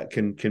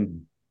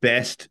 can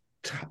best,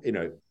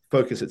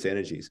 focus its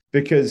energies.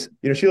 Because,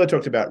 Sheila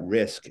talked about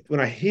risk.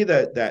 When I hear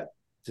that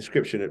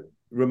description, it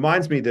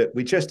reminds me that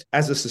we just,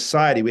 as a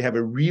society, we have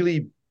a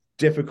really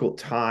difficult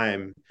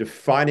time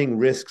defining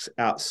risks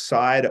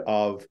outside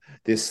of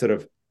this sort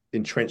of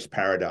entrenched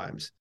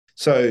paradigms.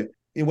 So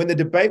when the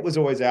debate was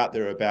always out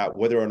there about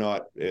whether or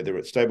not there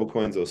were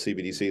stablecoins or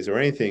CBDCs or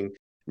anything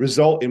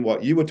result in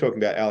what you were talking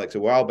about, Alex, a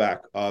while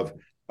back of,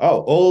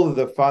 all of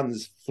the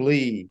funds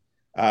flee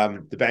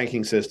the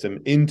banking system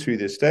into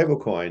this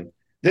stablecoin,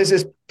 there's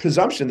this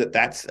presumption that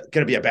that's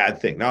going to be a bad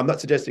thing. Now, I'm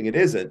not suggesting it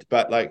isn't,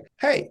 but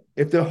hey,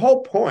 if the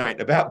whole point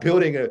about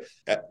building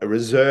a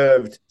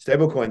reserved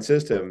stablecoin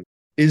system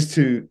is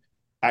to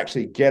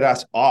actually get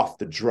us off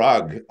the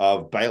drug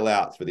of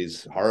bailouts for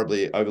these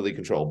horribly overly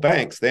controlled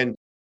banks, then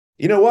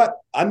you know what?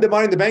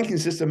 Undermining the banking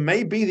system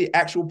may be the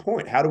actual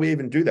point. How do we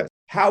even do that?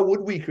 How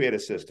would we create a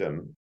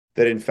system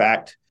that in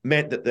fact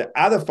meant that the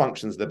other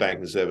functions of the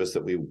banking service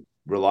that we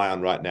rely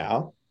on right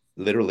now,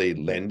 literally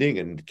lending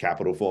and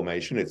capital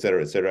formation, et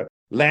cetera,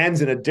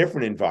 lands in a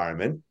different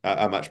environment,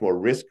 a much more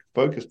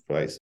risk-focused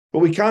place. But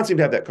we can't seem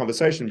to have that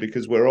conversation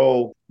because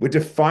we're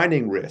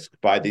defining risk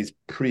by these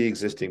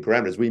pre-existing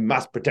parameters. We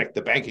must protect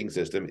the banking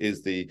system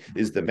is the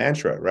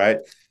mantra, right?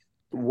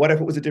 What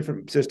if it was a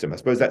different system? I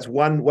suppose that's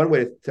one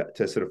way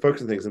to sort of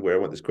focus on things and where I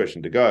want this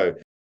question to go.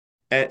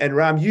 And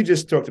Ram, you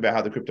just talked about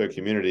how the crypto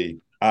community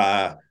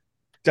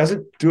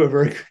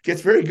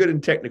gets very good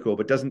and technical,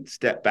 but doesn't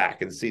step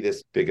back and see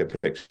this bigger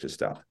picture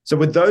stuff. So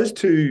with those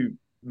two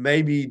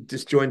maybe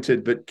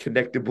disjointed but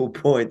connectable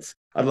points,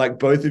 I'd like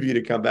both of you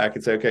to come back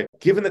and say, okay,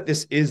 given that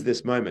this is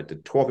this moment to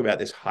talk about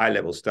this high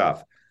level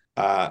stuff,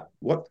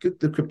 what could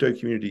the crypto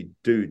community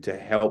do to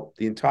help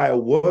the entire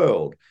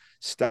world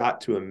start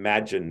to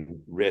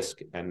imagine risk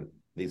and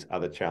these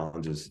other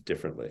challenges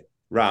differently?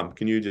 Ram,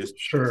 can you just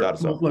start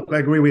us off? Look, I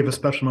agree. We have a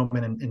special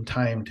moment in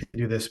time to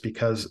do this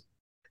because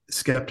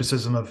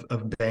skepticism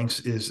of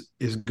banks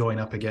is going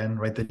up again,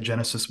 right? The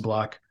Genesis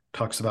block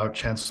talks about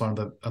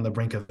Chancellor on the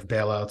brink of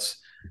bailouts.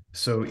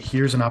 So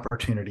here's an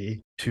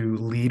opportunity to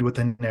lead with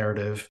a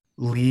narrative,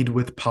 lead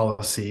with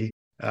policy.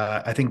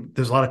 I think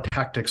there's a lot of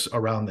tactics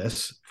around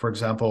this. For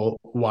example,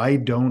 why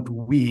don't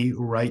we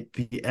write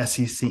the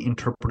SEC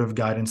interpretive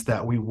guidance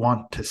that we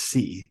want to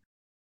see?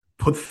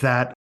 Put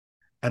that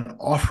and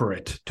offer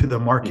it to the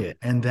market,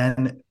 and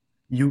then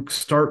you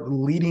start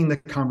leading the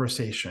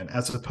conversation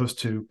as opposed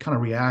to kind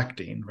of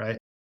reacting, right?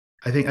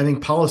 I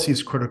think policy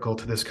is critical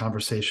to this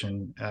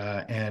conversation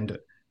and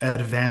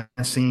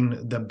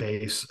advancing the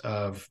base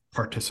of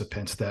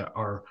participants that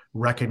are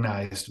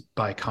recognized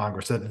by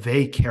Congress, that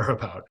they care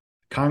about.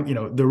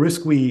 The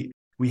risk we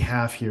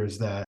have here is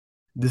that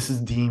this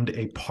is deemed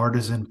a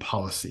partisan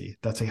policy.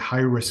 That's a high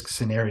risk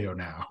scenario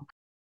now.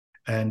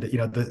 And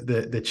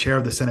the chair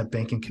of the Senate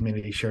Banking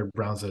Committee, Sherrod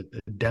Brown's a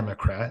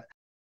Democrat.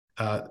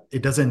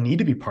 It doesn't need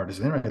to be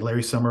partisan, right?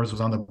 Larry Summers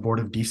was on the board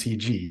of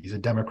DCG. He's a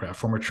Democrat,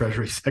 former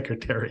Treasury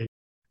Secretary.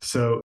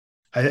 So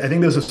I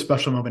think there's a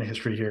special moment in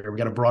history here. We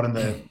got to broaden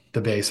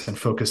the base and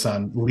focus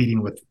on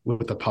leading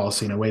with the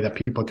policy in a way that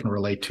people can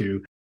relate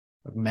to.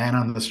 Man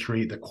on the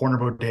street, the corner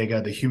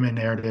bodega, the human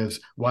narratives.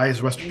 Why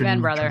is Western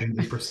Union charging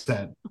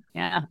 3%?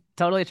 Yeah,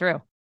 totally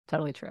true.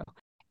 Totally true.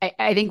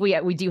 I think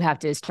we do have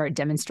to start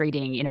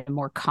demonstrating in a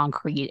more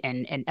concrete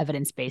and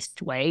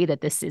evidence-based way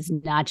that this is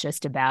not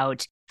just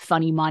about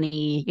funny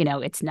money.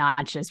 It's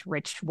not just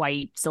rich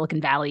white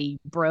Silicon Valley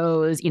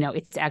bros.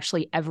 It's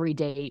actually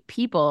everyday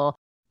people.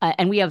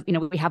 And we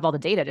have all the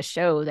data to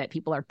show that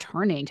people are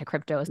turning to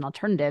crypto as an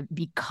alternative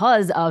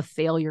because of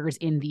failures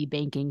in the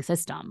banking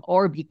system,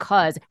 or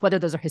because whether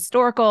those are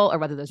historical or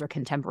whether those are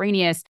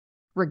contemporaneous,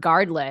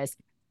 regardless,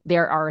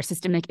 there are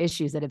systemic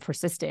issues that have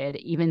persisted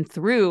even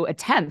through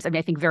attempts.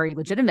 I think very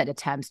legitimate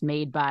attempts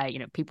made by,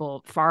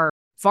 people far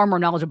more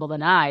knowledgeable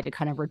than I to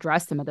kind of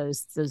redress some of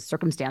those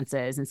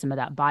circumstances and some of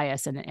that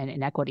bias and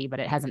inequity, but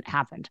it hasn't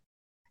happened.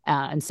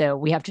 And so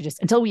we have to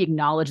just, until we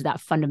acknowledge that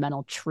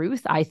fundamental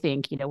truth, I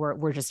think,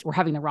 we're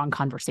having the wrong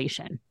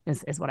conversation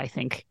is what I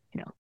think,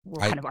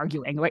 we're kind of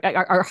arguing.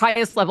 Our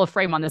highest level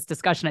frame on this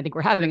discussion I think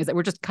we're having is that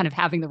we're just kind of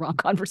having the wrong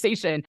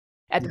conversation.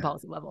 at the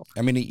policy level.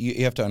 I mean,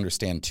 you have to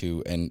understand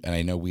too, and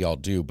I know we all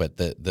do, but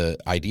the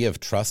idea of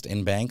trust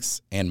in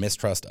banks and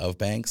mistrust of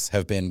banks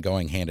have been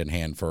going hand in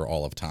hand for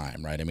all of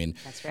time, right? I mean,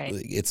 that's right.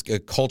 It's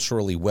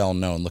culturally well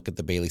known. Look at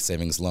the Bailey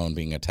Savings Loan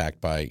being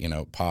attacked by,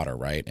 Potter,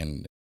 right?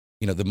 And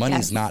the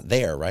money's not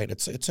there, right?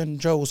 It's in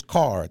Joe's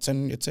car. It's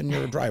in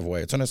your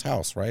driveway. It's in his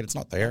house, right? It's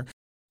not there.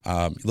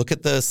 Look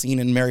at the scene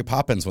in Mary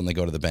Poppins when they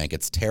go to the bank.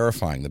 It's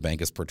terrifying. The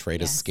bank is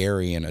portrayed as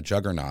scary and a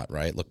juggernaut,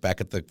 right? Look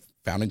back at the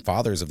founding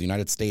fathers of the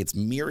United States,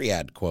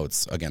 myriad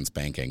quotes against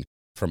banking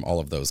from all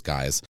of those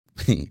guys.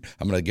 I'm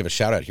going to give a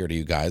shout out here to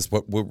you guys.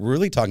 What we're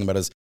really talking about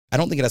is, I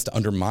don't think it has to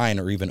undermine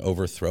or even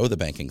overthrow the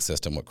banking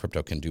system, what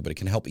crypto can do, but it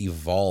can help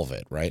evolve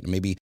it, right?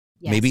 Maybe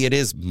it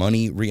is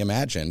money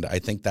reimagined. I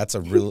think that's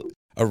a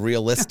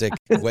realistic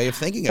way of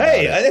thinking about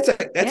it.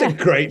 Hey, that's a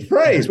great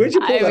phrase. Where'd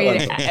you pull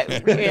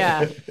that one?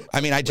 Yeah. I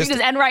mean, we just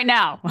end right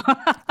now.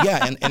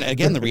 Yeah, and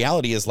again, the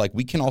reality is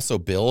we can also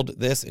build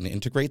this and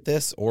integrate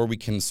this, or we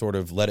can sort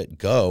of let it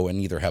go and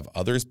either have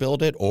others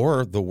build it,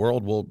 or the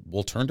world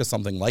will turn to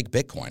something like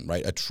Bitcoin,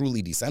 right? A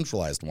truly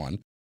decentralized one,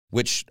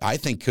 which I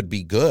think could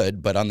be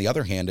good. But on the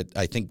other hand,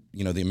 I think,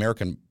 the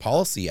American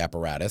policy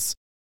apparatus,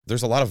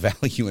 there's a lot of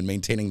value in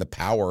maintaining the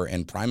power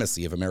and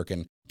primacy of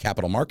American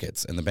capital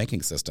markets and the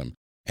banking system.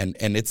 And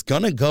it's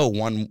going to go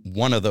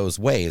one of those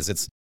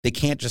ways. They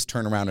can't just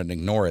turn around and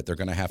ignore it. They're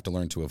going to have to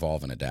learn to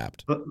evolve and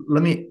adapt. But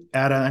let me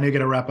add, I know you're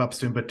going to wrap up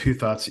soon, but two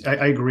thoughts.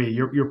 I agree.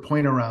 Your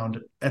point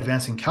around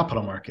advancing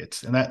capital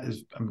markets, and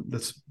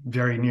that's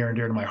very near and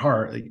dear to my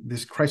heart.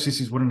 These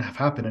crises wouldn't have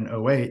happened in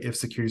 2008 if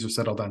securities were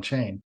settled on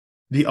chain.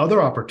 The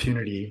other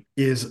opportunity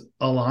is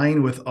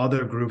align with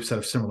other groups that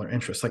have similar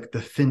interests, like the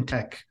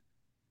FinTech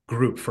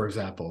group, for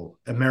example,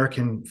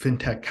 American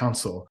FinTech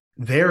Council.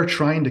 They're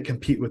trying to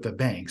compete with the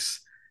banks.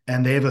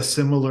 And they have a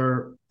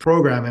similar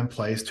program in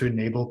place to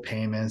enable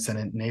payments and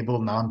enable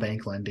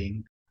non-bank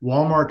lending.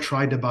 Walmart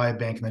tried to buy a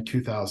bank in the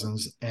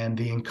 2000s, and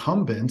the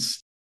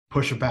incumbents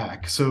pushed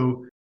back.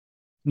 So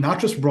not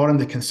just broaden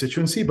the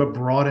constituency, but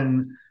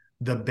broaden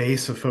the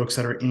base of folks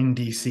that are in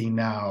DC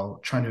now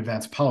trying to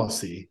advance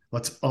policy.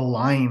 Let's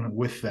align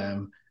with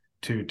them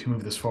to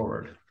move this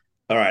forward.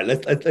 All right,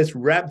 let's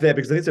wrap there,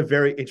 because I think it's a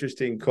very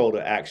interesting call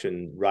to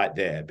action right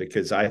there,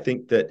 because I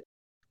think that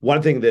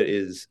one thing that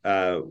is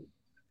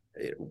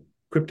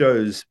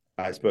crypto's,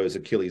 I suppose,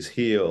 Achilles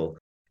heel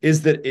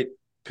is that it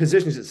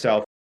positions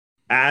itself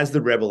as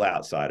the rebel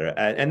outsider.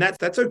 And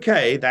that's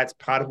okay. That's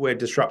part of where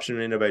disruption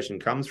and innovation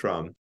comes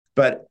from.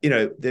 But,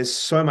 there's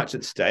so much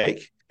at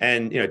stake.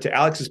 And, to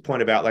Alex's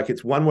point about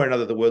it's one way or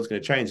another the world's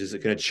going to change. Is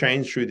it going to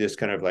change through this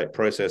kind of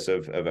process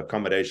of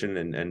accommodation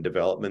and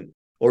development?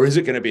 Or is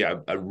it going to be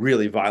a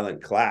really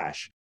violent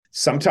clash?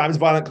 Sometimes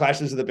violent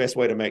clashes are the best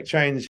way to make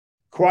change.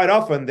 Quite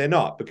often they're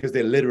not, because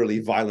they're literally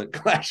violent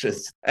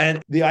clashes. And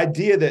the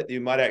idea that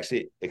you might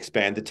actually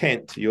expand the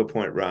tent, to your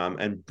point, Ram,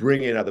 and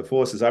bring in other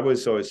forces. I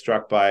was always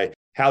struck by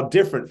how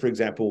different, for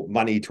example,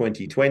 Money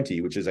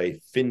 2020, which is a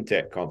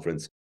fintech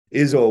conference,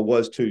 is or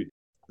was to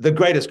the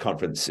greatest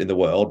conference in the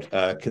world,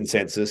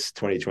 Consensus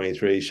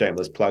 2023.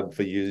 Shameless plug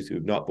for you who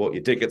have not bought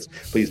your tickets.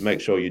 Please make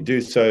sure you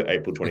do so.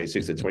 April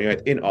 26th and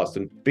 28th in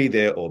Austin. Be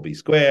there or be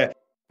square.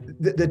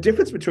 The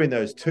difference between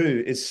those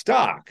two is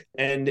stark.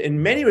 And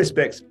in many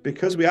respects,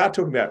 because we are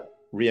talking about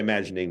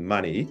reimagining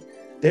money,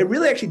 there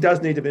really actually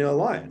does need to be an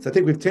alliance. I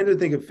think we've tended to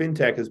think of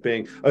fintech as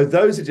being,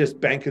 those are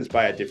just bankers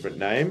by a different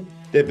name.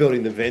 They're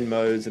building the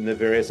Venmos and the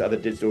various other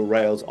digital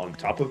rails on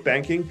top of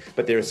banking,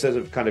 but they're sort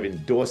of kind of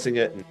endorsing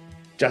it and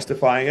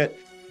justifying it.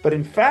 But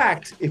in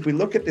fact, if we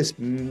look at this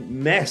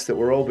mess that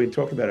we're all been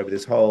talking about over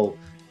this whole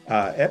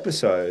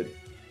episode,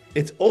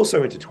 it's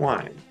also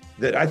intertwined.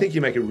 That I think you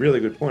make a really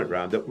good point,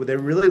 Ram, that there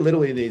really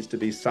literally needs to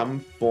be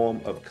some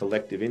form of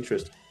collective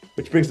interest,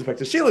 which brings us back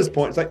to Sheila's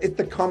point. It's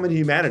the common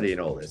humanity in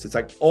all this. It's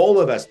all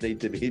of us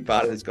need to be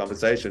part of this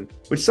conversation,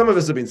 which some of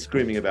us have been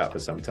screaming about for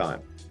some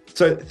time.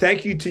 So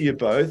thank you to you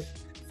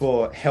both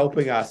for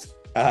helping us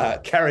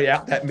carry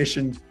out that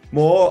mission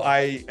more.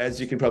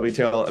 As you can probably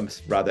tell, I'm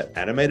rather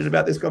animated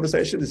about this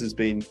conversation. This has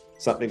been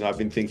something I've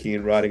been thinking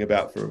and writing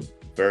about for a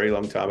very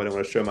long time. I don't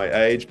want to show my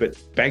age, but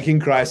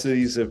banking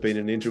crises have been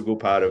an integral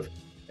part of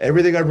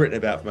everything I've written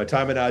about, from my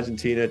time in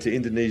Argentina to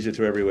Indonesia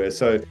to everywhere.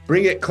 So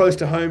bring it close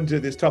to home to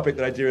this topic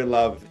that I dear and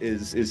love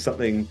is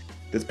something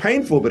that's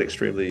painful but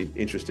extremely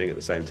interesting at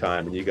the same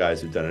time. And you guys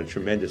have done a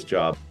tremendous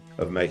job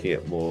of making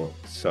it more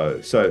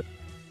so. So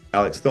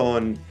Alex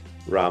Thorn,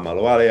 Ram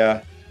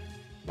Ahluwalia,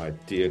 my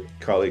dear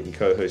colleague and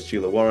co-host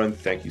Sheila Warren,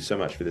 thank you so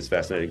much for this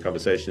fascinating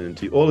conversation. And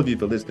to all of you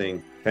for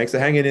listening, thanks for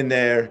hanging in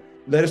there.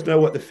 Let us know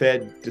what the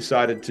Fed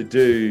decided to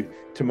do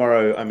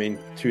tomorrow.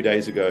 2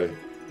 days ago.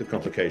 The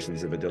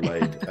complications of a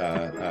delayed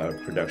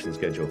production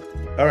schedule.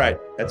 All right,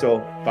 that's all.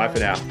 Bye for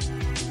now.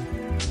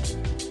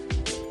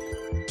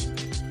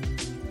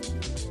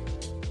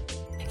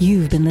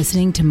 You've been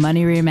listening to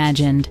Money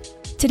Reimagined.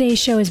 Today's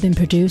show has been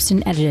produced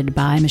and edited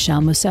by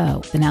Michelle Mousseau,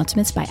 with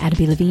announcements by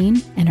Adaby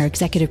Levine, and our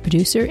executive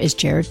producer is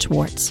Jared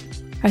Schwartz.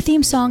 Our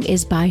theme song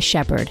is by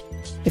Shepherd.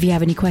 If you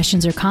have any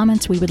questions or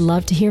comments, we would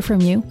love to hear from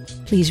you.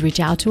 please reach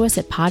out to us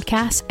at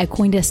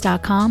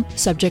podcasts@coindesk.com,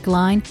 subject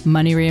line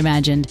Money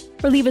Reimagined,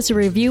 or leave us a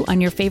review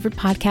on your favorite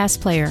podcast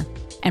player.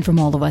 And from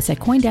all of us at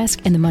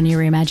CoinDesk and the Money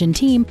Reimagined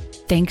team,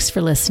 thanks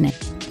for listening.